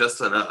like him,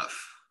 just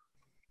enough.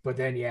 But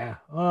then, yeah.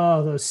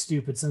 Oh, those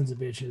stupid sons of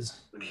bitches.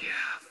 Yeah,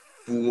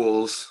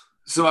 fools.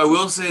 So I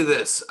will say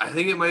this. I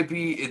think it might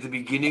be at the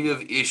beginning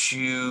of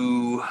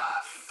issue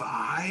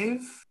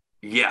 5.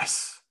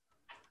 Yes.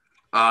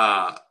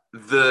 Where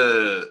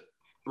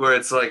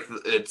it's like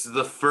it's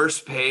the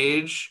first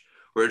page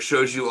where it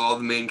shows you all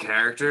the main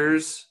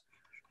characters,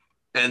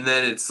 and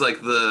then it's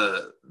like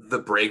the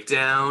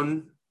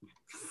breakdown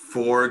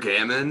for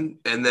Gammon,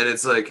 and then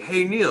it's like,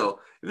 hey Neil,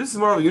 if this is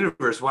Marvel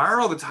Universe, why are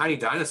all the tiny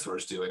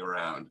dinosaurs doing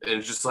around? And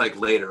it's just like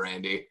later,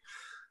 Andy.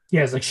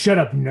 Yeah, it's like, shut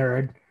up,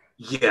 nerd.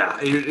 Yeah,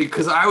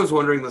 because I was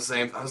wondering the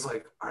same. I was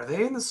like, are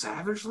they in the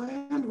Savage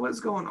Land? What is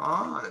going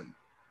on?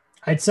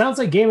 It sounds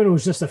like Gaiman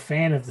was just a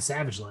fan of the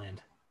Savage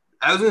Land.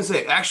 I was going to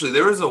say, actually,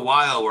 there was a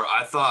while where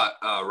I thought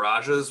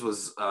Raja's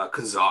was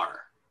Khazar.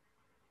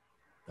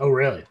 Oh,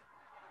 really?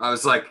 I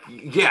was like,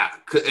 yeah.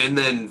 And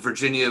then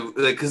Virginia,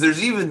 like, because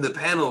there's even the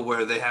panel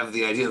where they have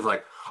the idea of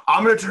like,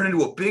 I'm gonna turn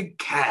into a big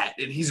cat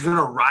and he's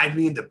gonna ride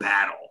me into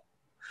battle.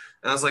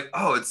 And I was like,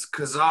 oh, it's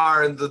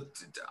Khazar and the.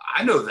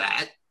 I know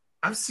that.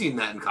 I've seen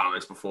that in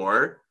comics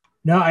before.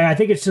 No, I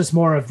think it's just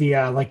more of the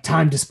like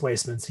time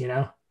displacements, you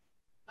know?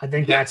 I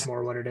think that's Yes,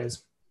 more what it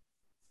is.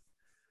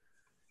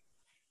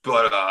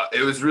 but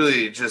it was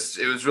really just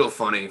it was real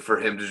funny for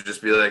him to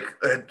just be like,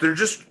 they're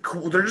just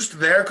cool. They're just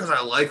there because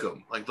I like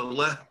them. Like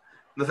the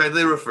fact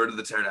they refer to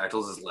the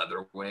pterodactyls as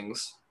leather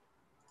wings.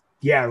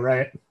 Yeah,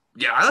 right.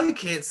 Yeah, I like,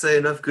 can't say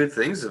enough good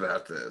things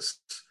about this,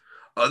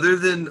 other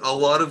than a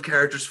lot of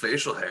characters'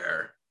 facial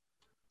hair.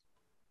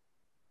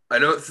 I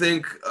don't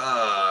think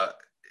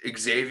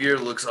Xavier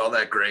looks all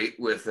that great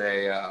with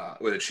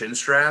a chin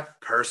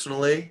strap,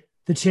 personally.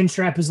 The chin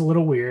strap is a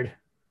little weird.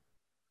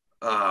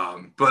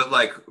 But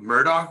like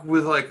Murdoch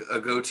with like a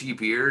goatee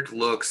beard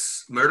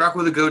looks Murdoch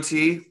with a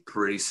goatee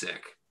pretty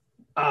sick.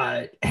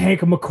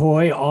 Hank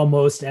McCoy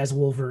almost as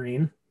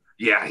Wolverine.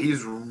 Yeah,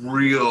 he's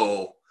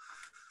real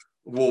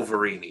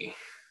Wolverine-y.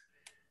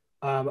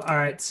 All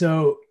right,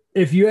 so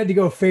if you had to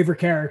go favorite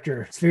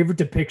character, favorite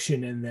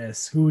depiction in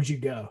this, who would you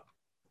go?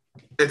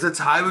 It's a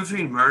tie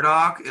between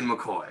Murdoch and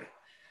McCoy.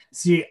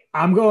 See,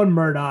 I'm going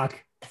Murdoch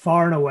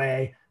far and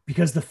away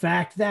because the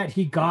fact that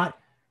he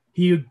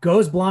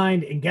goes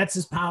blind and gets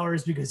his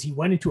powers because he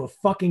went into a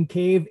fucking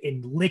cave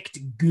and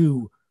licked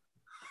goo.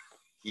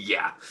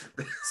 Yeah.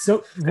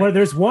 So where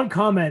there's one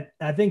comment,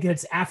 I think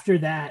it's after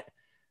that,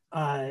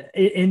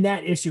 in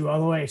that issue, all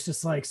the way, it's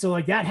just like, so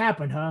like that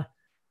happened, huh?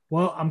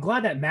 Well, I'm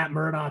glad that Matt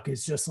Murdock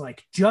is just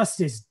like just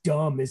as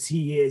dumb as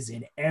he is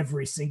in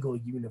every single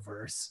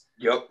universe.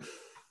 Yep.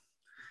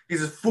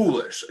 He's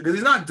foolish because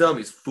he's not dumb.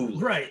 He's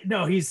foolish. Right.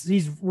 No,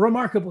 he's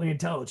remarkably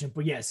intelligent,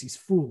 but yes, he's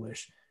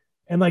foolish.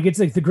 And like it's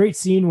like the great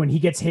scene when he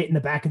gets hit in the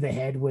back of the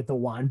head with the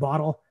wine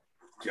bottle.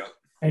 Yep.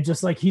 And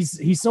just like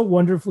he's so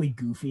wonderfully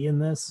goofy in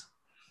this.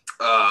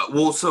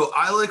 Well, so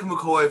I like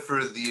McCoy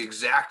for the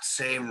exact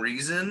same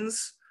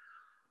reasons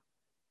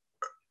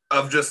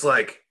of just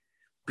like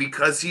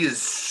because he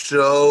is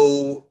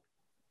so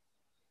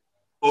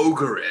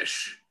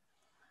ogreish.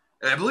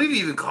 And I believe he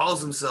even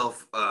calls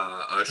himself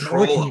a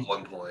troll at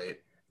one point.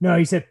 No,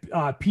 he said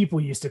people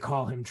used to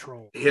call him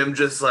troll. Him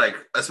just like,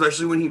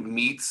 especially when he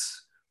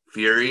meets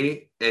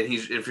Fury, and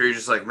Fury's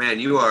just like, man,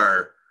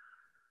 you're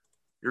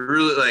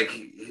really like,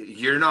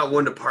 you're not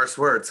one to parse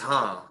words,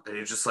 huh? And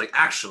he's just like,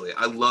 actually,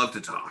 I love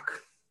to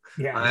talk.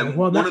 Yeah, I'm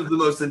one of the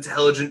most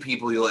intelligent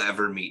people you'll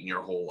ever meet in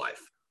your whole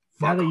life.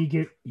 Now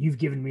that you've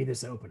given me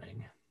this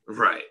opening,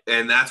 right?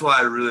 And that's why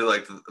I really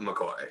like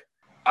McCoy.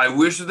 I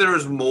wish that there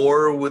was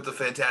more with the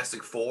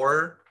Fantastic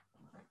Four.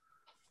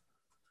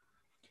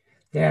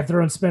 They have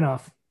their own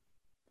spinoff.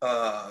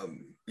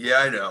 Yeah,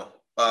 I know.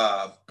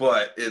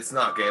 But it's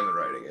not Gaiman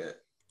writing it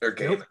or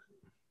Gaiman. Nope.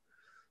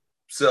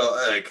 So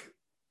like,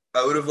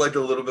 I would have liked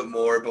a little bit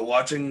more, but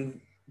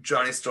watching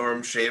Johnny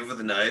Storm shave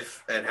with a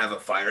knife and have a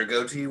fire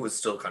goatee was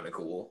still kind of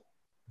cool.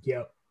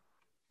 Yep.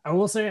 I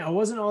will say I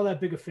wasn't all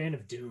that big a fan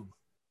of Doom.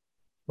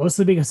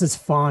 Mostly because his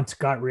font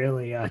got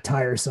really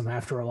tiresome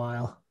after a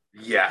while.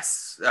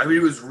 Yes. I mean,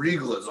 it was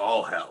regal as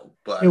all hell,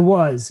 but it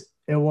was.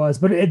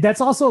 But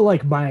that's also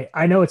like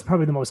I know it's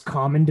probably the most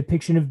common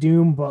depiction of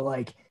Doom, but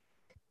like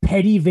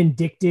petty,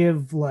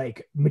 vindictive,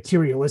 like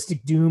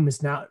materialistic Doom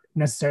is not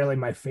necessarily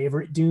my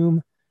favorite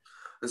Doom.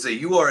 Let's say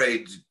you are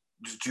a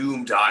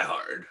Doom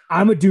diehard.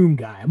 I'm a Doom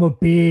guy. I'm a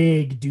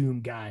big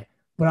Doom guy,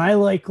 but I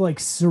like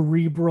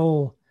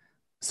cerebral,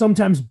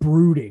 sometimes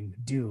brooding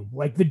Doom,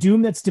 like the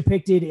Doom that's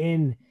depicted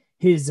in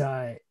his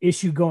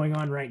issue going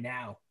on right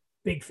now.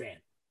 Big fan.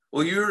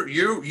 Well,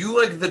 you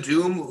like the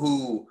Doom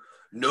who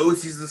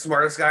knows he's the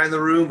smartest guy in the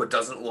room, but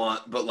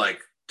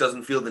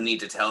doesn't feel the need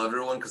to tell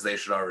everyone because they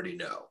should already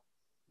know.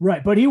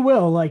 Right, but he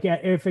will, like,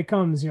 if it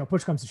comes,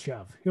 push comes to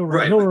shove, he'll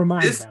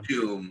remind this them.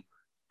 Doom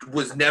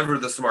was never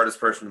the smartest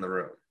person in the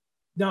room.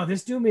 No,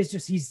 this Doom is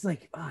just, he's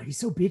like, he's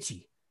so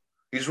bitchy.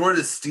 He just wanted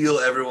to steal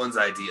everyone's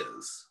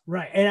ideas.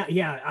 Right, and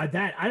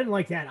I didn't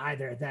like that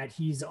either, that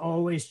he's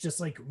always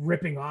just, like,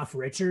 ripping off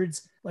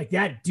Richards. Like,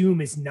 that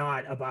Doom is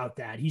not about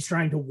that. He's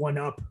trying to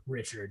one-up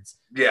Richards.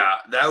 Yeah,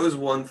 that was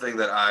one thing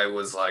that I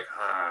was like,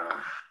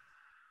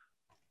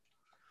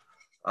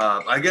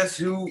 I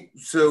guess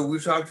so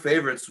we've talked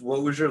favorites.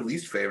 What was your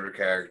least favorite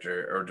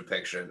character or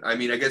depiction? I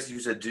mean, I guess you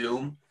said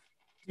Doom.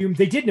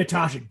 They did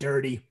Natasha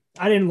dirty.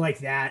 I didn't like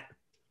that.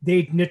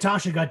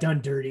 Natasha got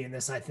done dirty in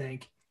this, I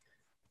think.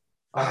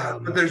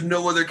 But there's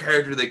no other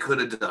character they could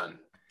have done.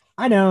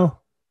 I know,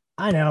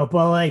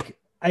 but like,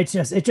 it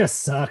just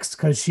sucks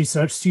because she's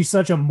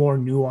such a more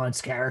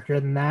nuanced character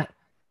than that.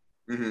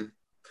 Mm-hmm.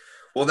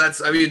 Well,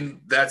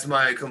 that's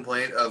my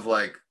complaint of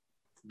like,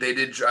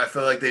 I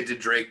feel like they did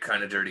Drake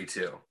kind of dirty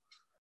too.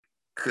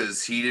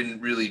 Because he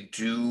didn't really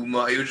do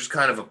much. He was just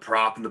kind of a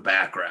prop in the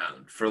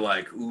background for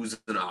like oohs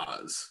and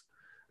ahs.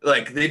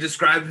 Like they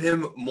describe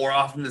him more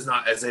often as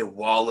not as a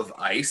wall of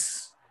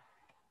ice.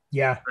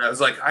 Yeah. And I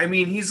was like, I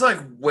mean, he's like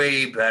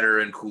way better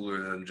and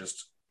cooler than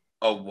just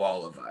a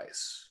wall of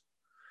ice.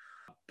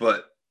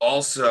 but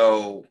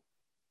also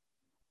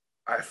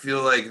I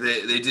feel like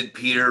they did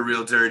Peter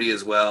real dirty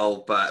as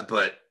well,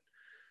 but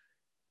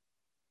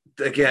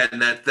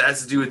again,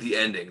 that's to do with the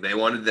ending. They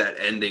wanted that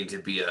ending to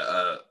be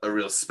a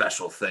real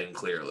special thing,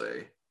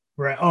 clearly.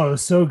 Right. Oh, it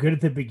was so good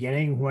at the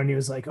beginning when he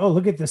was like, "Oh,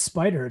 look at this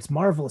spider! It's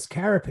marvelous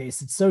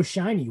carapace. It's so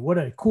shiny. What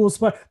a cool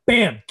spider!"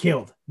 Bam,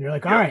 killed. And you're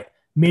like, "All right,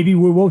 maybe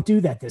we won't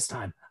do that this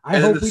time. I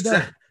hope we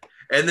don't."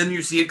 And then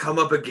you see it come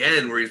up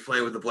again where he's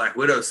playing with the Black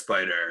Widow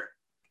spider.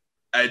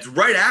 It's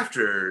right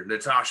after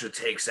Natasha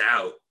takes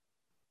out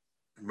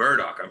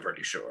Murdoch, I'm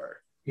pretty sure.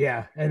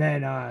 Yeah, and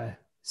then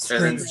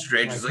Strange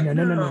is like,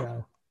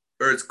 no.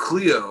 Or it's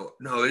Cleo.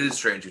 No, it is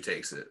Strange who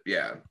takes it.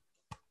 Yeah.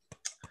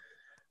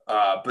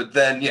 But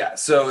then, yeah.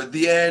 So at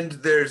the end,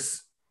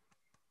 there's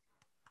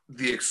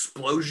the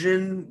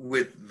explosion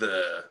with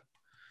the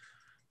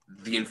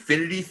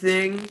infinity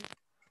thing.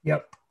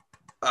 Yep.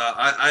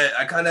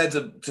 I kind of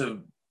had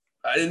to.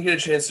 I didn't get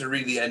a chance to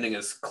read the ending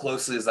as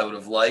closely as I would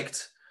have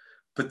liked,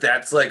 but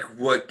that's like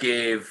what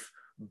gave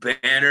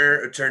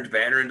turned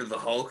Banner into the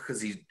Hulk,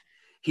 because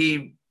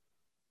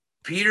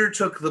Peter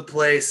took the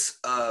place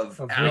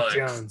of Alex,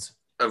 Rick Jones.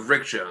 Of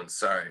Rick Jones,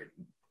 sorry.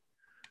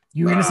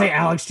 You were going to say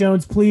Alex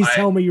Jones? Please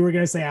tell me you were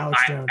going to say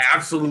Alex Jones. I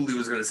absolutely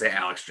was going to say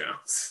Alex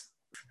Jones.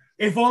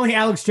 If only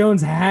Alex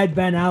Jones had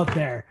been out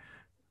there.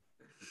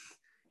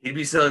 He'd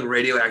be selling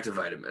radioactive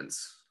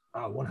vitamins.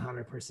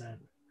 100%.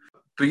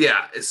 But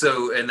yeah,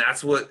 so, and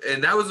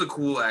that was a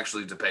cool,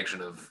 actually,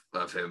 depiction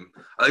of him.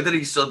 I like that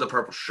he still had the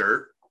purple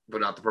shirt,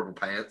 but not the purple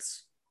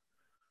pants.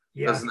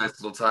 Yeah. That's a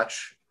nice little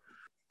touch.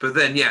 But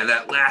then, yeah,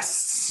 that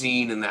last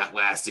scene in that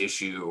last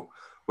issue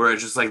where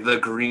it's just like the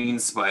green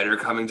spider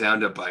coming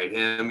down to bite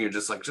him. You're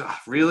just like, oh,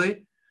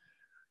 really?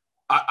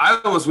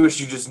 I almost wish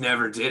you just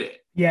never did it.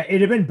 Yeah,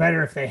 it'd have been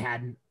better if they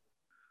hadn't.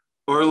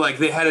 Or like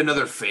they had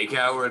another fake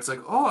out where it's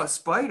like, oh, a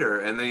spider.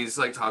 And then he's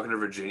like talking to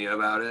Virginia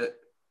about it.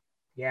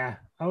 Yeah,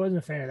 I wasn't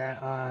a fan of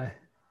that.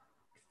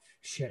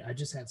 Shit, I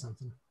just had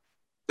something.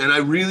 And I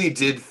really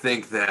did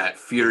think that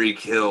Fury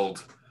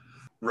killed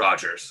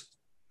Rogers.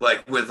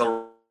 Like with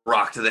a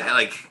rock to the head,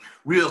 like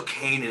real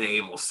Cain and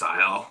Abel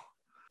style.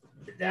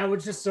 That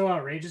was just so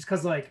outrageous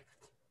because like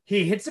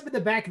he hits him in the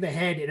back of the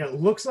head and it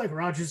looks like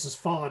Rogers is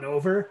falling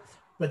over,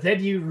 but then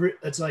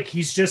it's like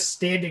he's just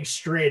standing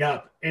straight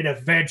up and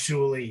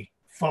eventually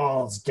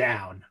falls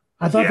down.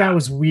 I thought that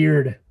was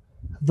weird,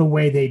 the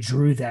way they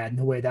drew that and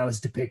the way that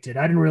was depicted.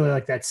 I didn't really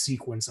like that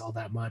sequence all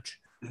that much.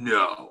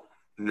 No.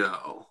 And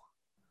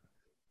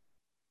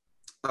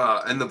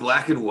the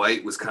black and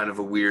white was kind of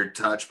a weird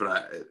touch,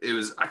 but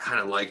I kind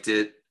of liked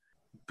it.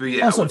 But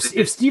yeah. Also,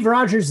 if Steve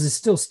Rogers is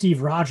still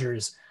Steve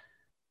Rogers,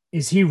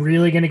 is he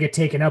really going to get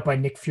taken up by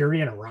Nick Fury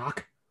and a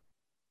rock?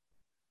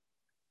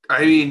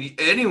 I mean,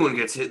 anyone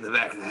gets hit in the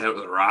back of the head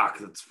with a rock,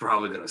 that's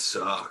probably going to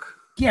suck.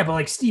 Yeah, but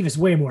like Steve is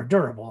way more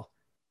durable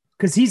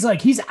because he's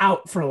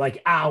out for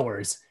like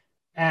hours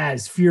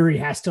as Fury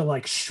has to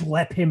like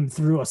schlep him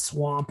through a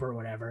swamp or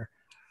whatever.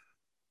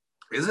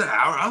 Is it an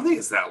hour? I don't think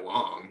it's that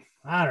long.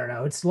 I don't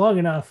know. It's long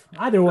enough.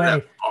 Either way,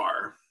 that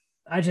far.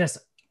 I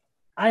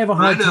have a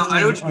hard time.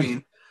 I know what you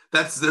mean.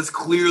 That's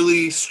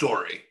clearly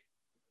story.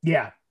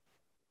 Yeah.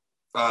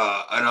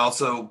 And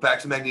also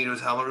back to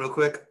Magneto's helmet real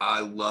quick. I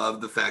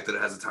love the fact that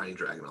it has a tiny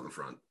dragon on the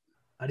front.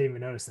 I didn't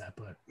even notice that,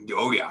 but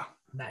oh yeah,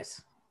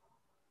 nice.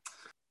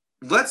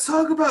 Let's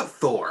talk about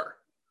Thor.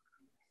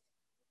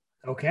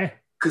 Okay.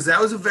 Because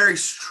that was a very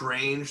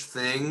strange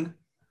thing.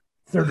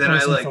 Third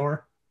person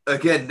Thor.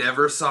 Again,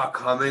 never saw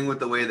coming with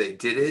the way they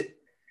did it.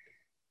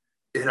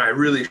 And I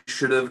really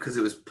should have, because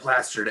it was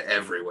plastered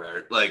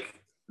everywhere. Like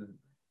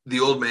the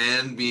old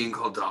man being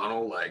called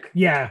Donald, like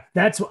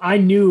that's what I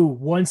knew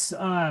once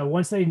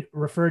they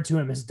referred to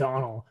him as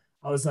Donald.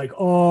 I was like,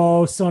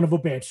 oh, son of a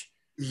bitch.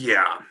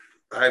 Yeah.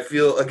 I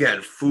feel,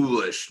 again,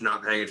 foolish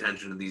not paying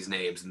attention to these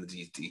names and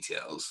the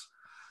details.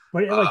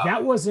 But like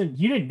that wasn't,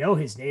 you didn't know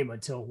his name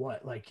until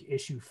what, like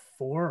issue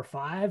 4 or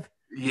 5?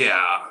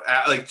 Yeah,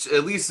 like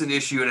at least an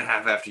issue and a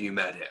half after you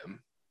met him.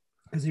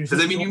 Because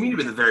I mean, you meet him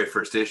in the very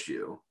first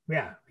issue.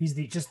 Yeah,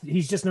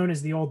 he's just known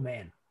as the old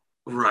man.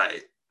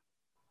 Right.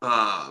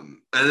 And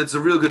it's a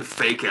real good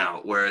fake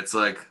out where it's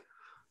like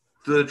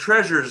the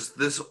treasure's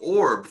this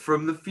orb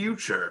from the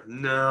future.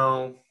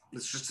 No,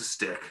 it's just a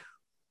stick.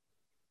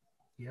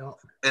 Yep.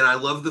 And I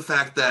love the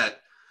fact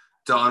that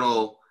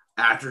Donald,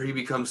 after he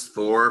becomes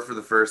Thor for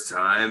the first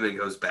time and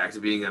goes back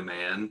to being a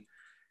man,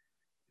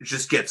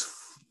 just gets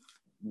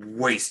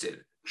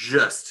wasted.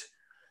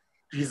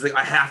 He's like,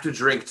 I have to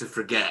drink to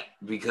forget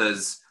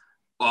because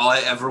all I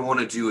ever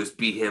want to do is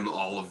beat him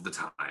all of the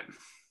time.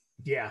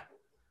 Yeah.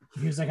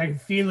 He was like, I can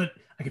feel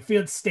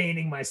it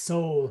staining my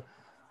soul.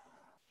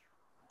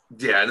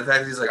 Yeah, and the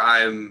fact that he's like,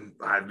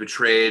 I've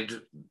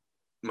betrayed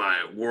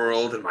my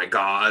world and my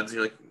gods.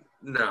 You're like,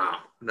 nah,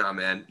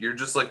 man. You're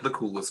just like the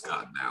coolest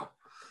god now.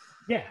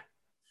 Yeah.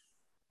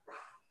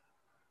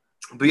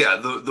 But yeah,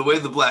 the way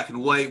the black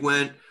and white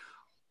went,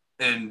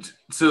 and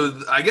so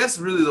I guess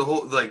really the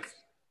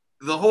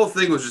whole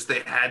thing was just they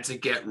had to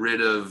get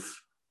rid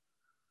of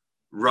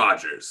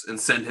Rogers and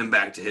send him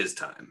back to his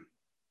time.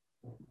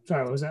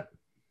 Sorry, what was that?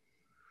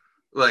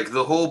 Like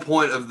the whole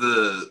point of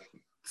the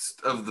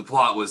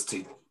plot was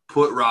to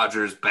put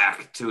Rogers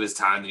back to his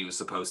time that he was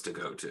supposed to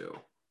go to.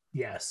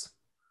 Yes,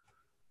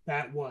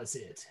 that was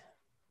it.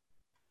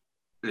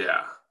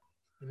 Yeah.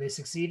 And they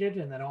succeeded,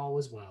 and then all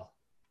was well.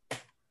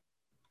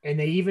 And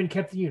they even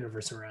kept the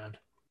universe around.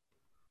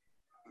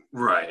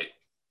 Right.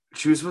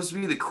 She was supposed to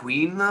be the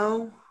queen,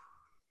 though?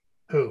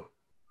 Who?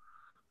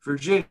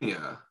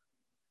 Virginia.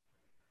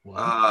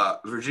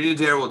 What? Virginia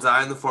Dare will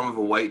die in the form of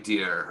a white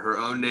deer, her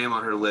own name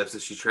on her lips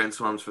as she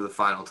transforms for the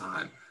final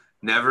time.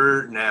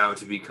 Never now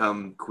to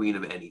become queen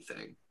of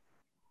anything.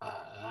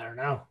 I don't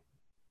know.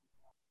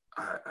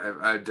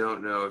 I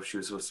don't know if she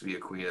was supposed to be a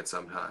queen at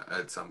some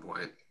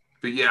point.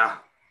 But yeah.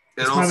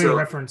 It's And probably also, a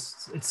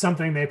reference. It's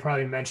something they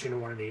probably mentioned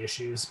in one of the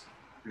issues.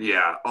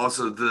 yeah.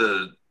 Also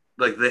the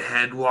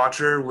head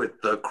watcher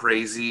with the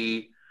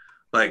crazy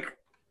like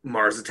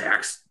Mars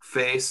Attacks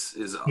face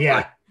is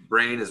like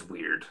brain is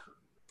weird.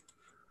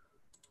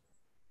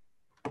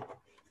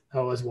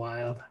 That was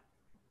wild.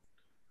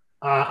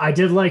 I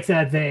did like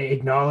that they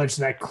acknowledged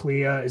that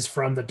Clea is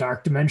from the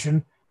Dark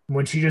Dimension.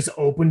 When she just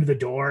opened the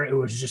door, it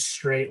was just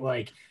straight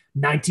like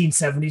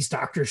 1970s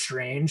Doctor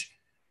Strange.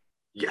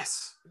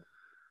 Yes.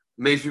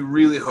 Makes me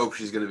really hope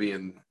she's going to be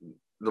in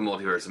the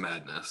Multiverse of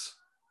Madness.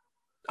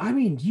 I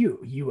mean,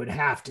 you would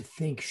have to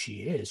think she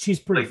is. She's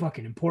pretty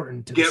fucking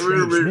important to the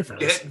Strange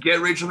mythos. Get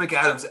Rachel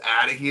McAdams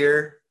out of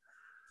here.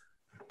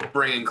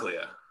 Bring in Clea.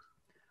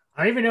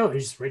 I don't even know.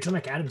 Is Rachel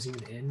McAdams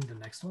even in the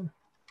next one?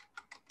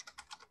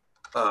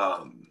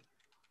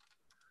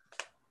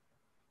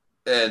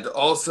 And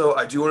also,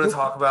 I do want to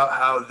talk about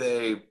how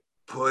they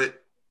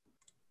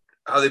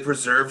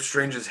preserved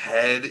Strange's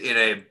head in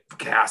a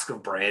cask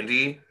of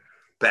brandy.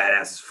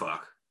 Badass as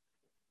fuck.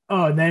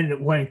 Oh, and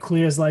then when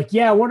Clea's like,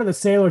 yeah, one of the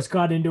sailors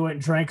got into it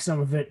and drank some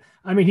of it.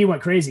 I mean, he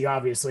went crazy,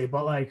 obviously,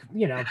 but like,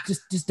 you know,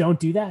 just don't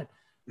do that.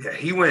 Yeah,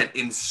 he went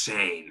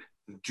insane.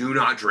 Do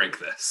not drink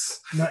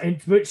this. No,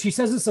 but she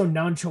says it so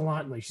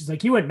nonchalantly. She's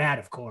like, you went mad,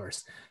 of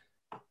course.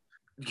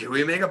 Can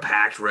we make a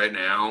pact right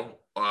now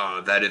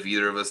that if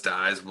either of us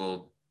dies,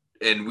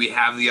 and we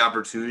have the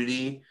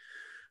opportunity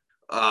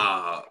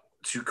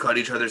to cut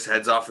each other's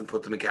heads off and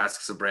put them in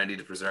casks of brandy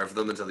to preserve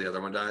them until the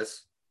other one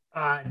dies?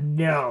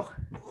 No.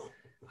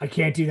 I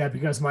can't do that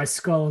because my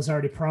skull is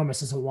already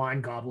promised as a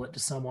wine goblet to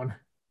someone.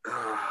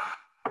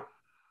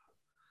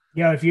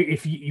 Yeah, if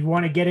you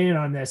want to get in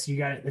on this, you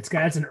got it.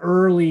 That's an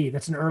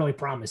early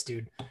promise,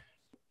 dude.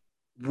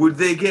 Would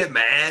they get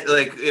mad?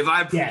 Like if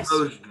I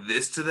proposed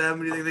this to them,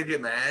 do you think they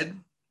get mad?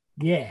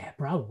 Yeah,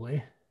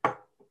 probably.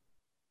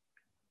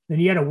 Then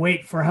you got to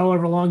wait for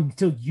however long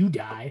until you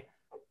die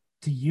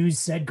to use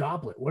said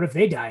goblet. What if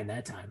they die in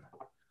that time?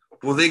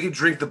 Well, they could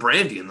drink the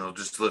brandy and they'll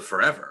just live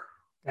forever,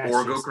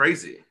 or go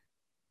crazy.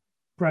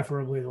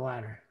 Preferably the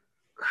latter.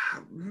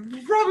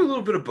 Probably a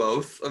little bit of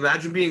both.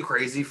 Imagine being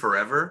crazy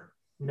forever.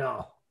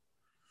 No.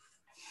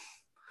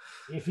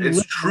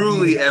 It's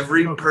truly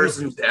every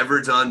person who's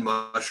ever done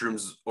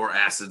mushrooms or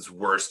acid's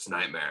worst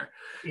nightmare.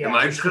 Yeah, am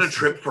I just going to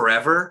trip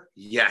forever?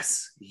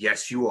 Yes.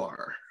 Yes, you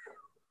are.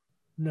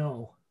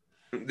 No.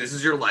 This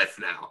is your life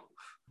now.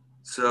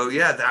 So,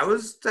 yeah,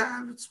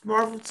 it's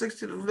Marvel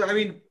 16. I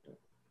mean,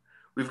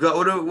 we've got,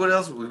 what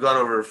else? We've gone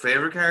over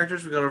favorite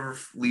characters. We've gone over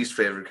least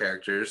favorite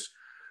characters.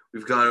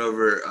 We've gone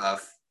over,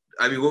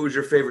 what was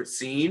your favorite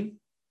scene?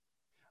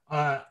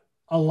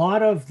 A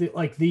lot of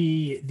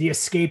the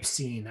escape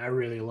scene I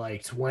really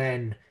liked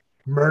when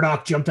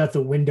Murdoch jumped out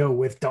the window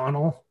with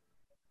Donald.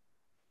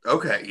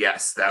 Okay,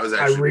 yes, that was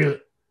actually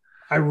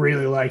I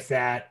really liked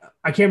that.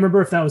 I can't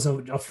remember if that was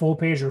a full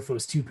page or if it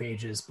was 2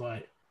 pages,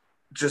 but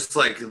just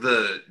like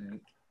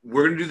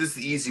we're gonna do this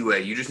the easy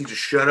way. You just need to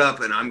shut up,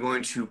 and I'm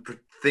going to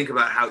think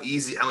about how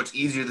much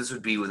easier this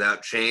would be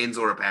without chains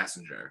or a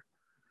passenger.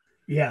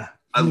 Yeah,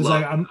 I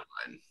love that line.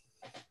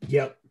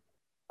 Yep.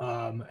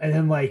 And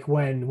then like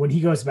when he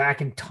goes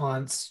back and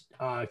taunts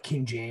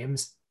King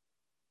James.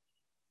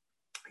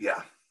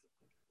 Yeah.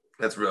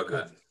 That's real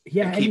good.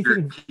 Yeah. Keep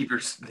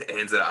your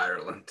hands at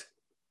Ireland.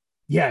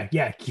 Yeah.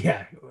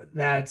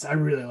 I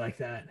really like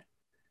that.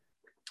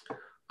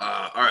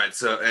 All right.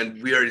 So,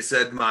 and we already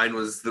said mine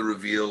was the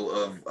reveal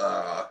of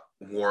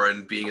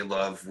Warren being in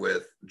love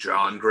with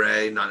John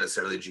Grey, not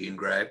necessarily Jean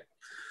Grey.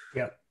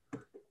 Yep.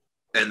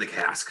 And the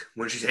cask.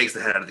 When she takes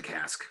the head out of the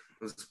cask.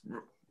 It was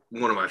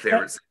one of my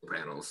favorite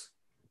panels.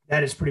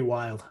 That is pretty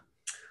wild.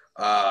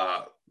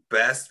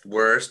 Best,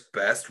 worst.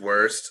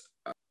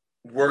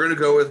 We're going to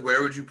go with,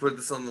 where would you put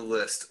this on the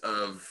list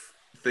of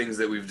things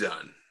that we've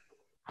done?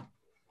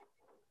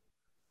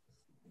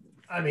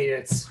 I mean,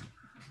 it's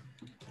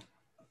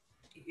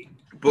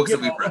books that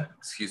we've read.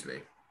 Excuse me.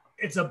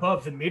 It's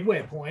above the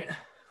midway point.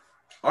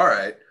 All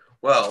right.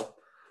 Well,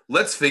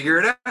 let's figure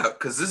it out,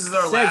 because this is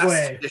our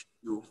last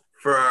issue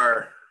for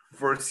our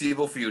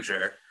foreseeable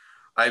future.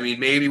 I mean,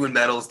 maybe when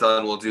Metal's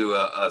done, we'll do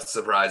a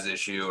surprise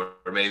issue,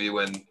 or maybe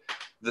when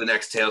the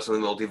next Tales from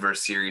the Multiverse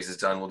series is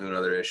done, we'll do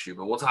another issue.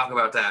 But we'll talk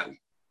about that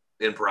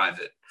in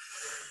private.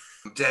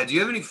 Dad, do you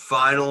have any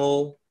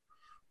final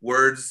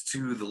words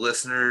to the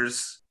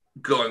listeners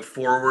going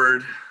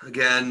forward,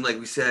 again, like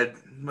we said,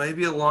 might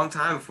be a long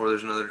time before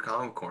there's another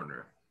comic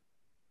corner.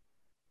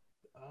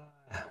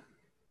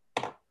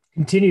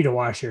 Continue to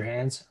wash your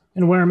hands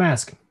and wear a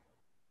mask.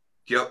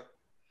 Yep.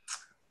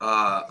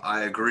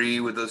 I agree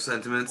with those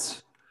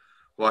sentiments.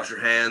 Wash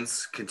your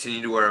hands,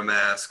 continue to wear a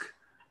mask.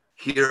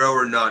 Hero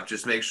or not,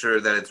 just make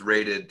sure that it's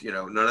rated,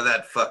 none of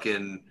that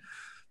fucking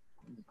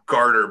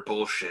garter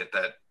bullshit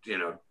that,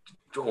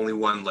 only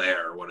one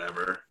layer or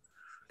whatever.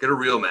 Get a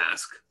real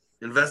mask.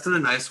 Invest in a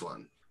nice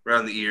one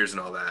around the ears and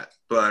all that.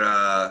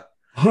 But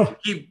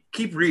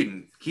keep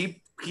reading.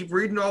 Keep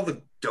reading all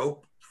the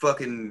dope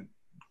fucking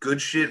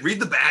good shit. Read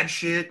the bad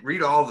shit.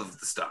 Read all of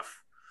the stuff.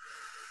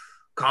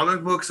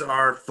 Comic books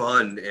are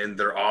fun and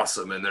they're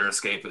awesome and they're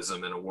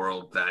escapism in a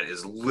world that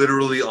is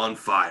literally on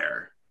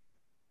fire.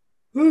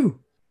 Woo.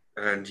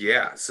 And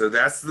yeah, so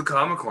that's the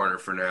Comic Corner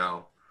for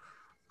now.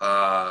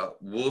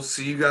 We'll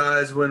see you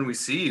guys when we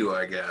see you,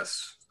 I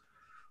guess.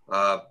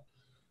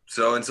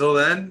 So until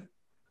then,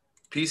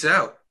 peace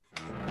out.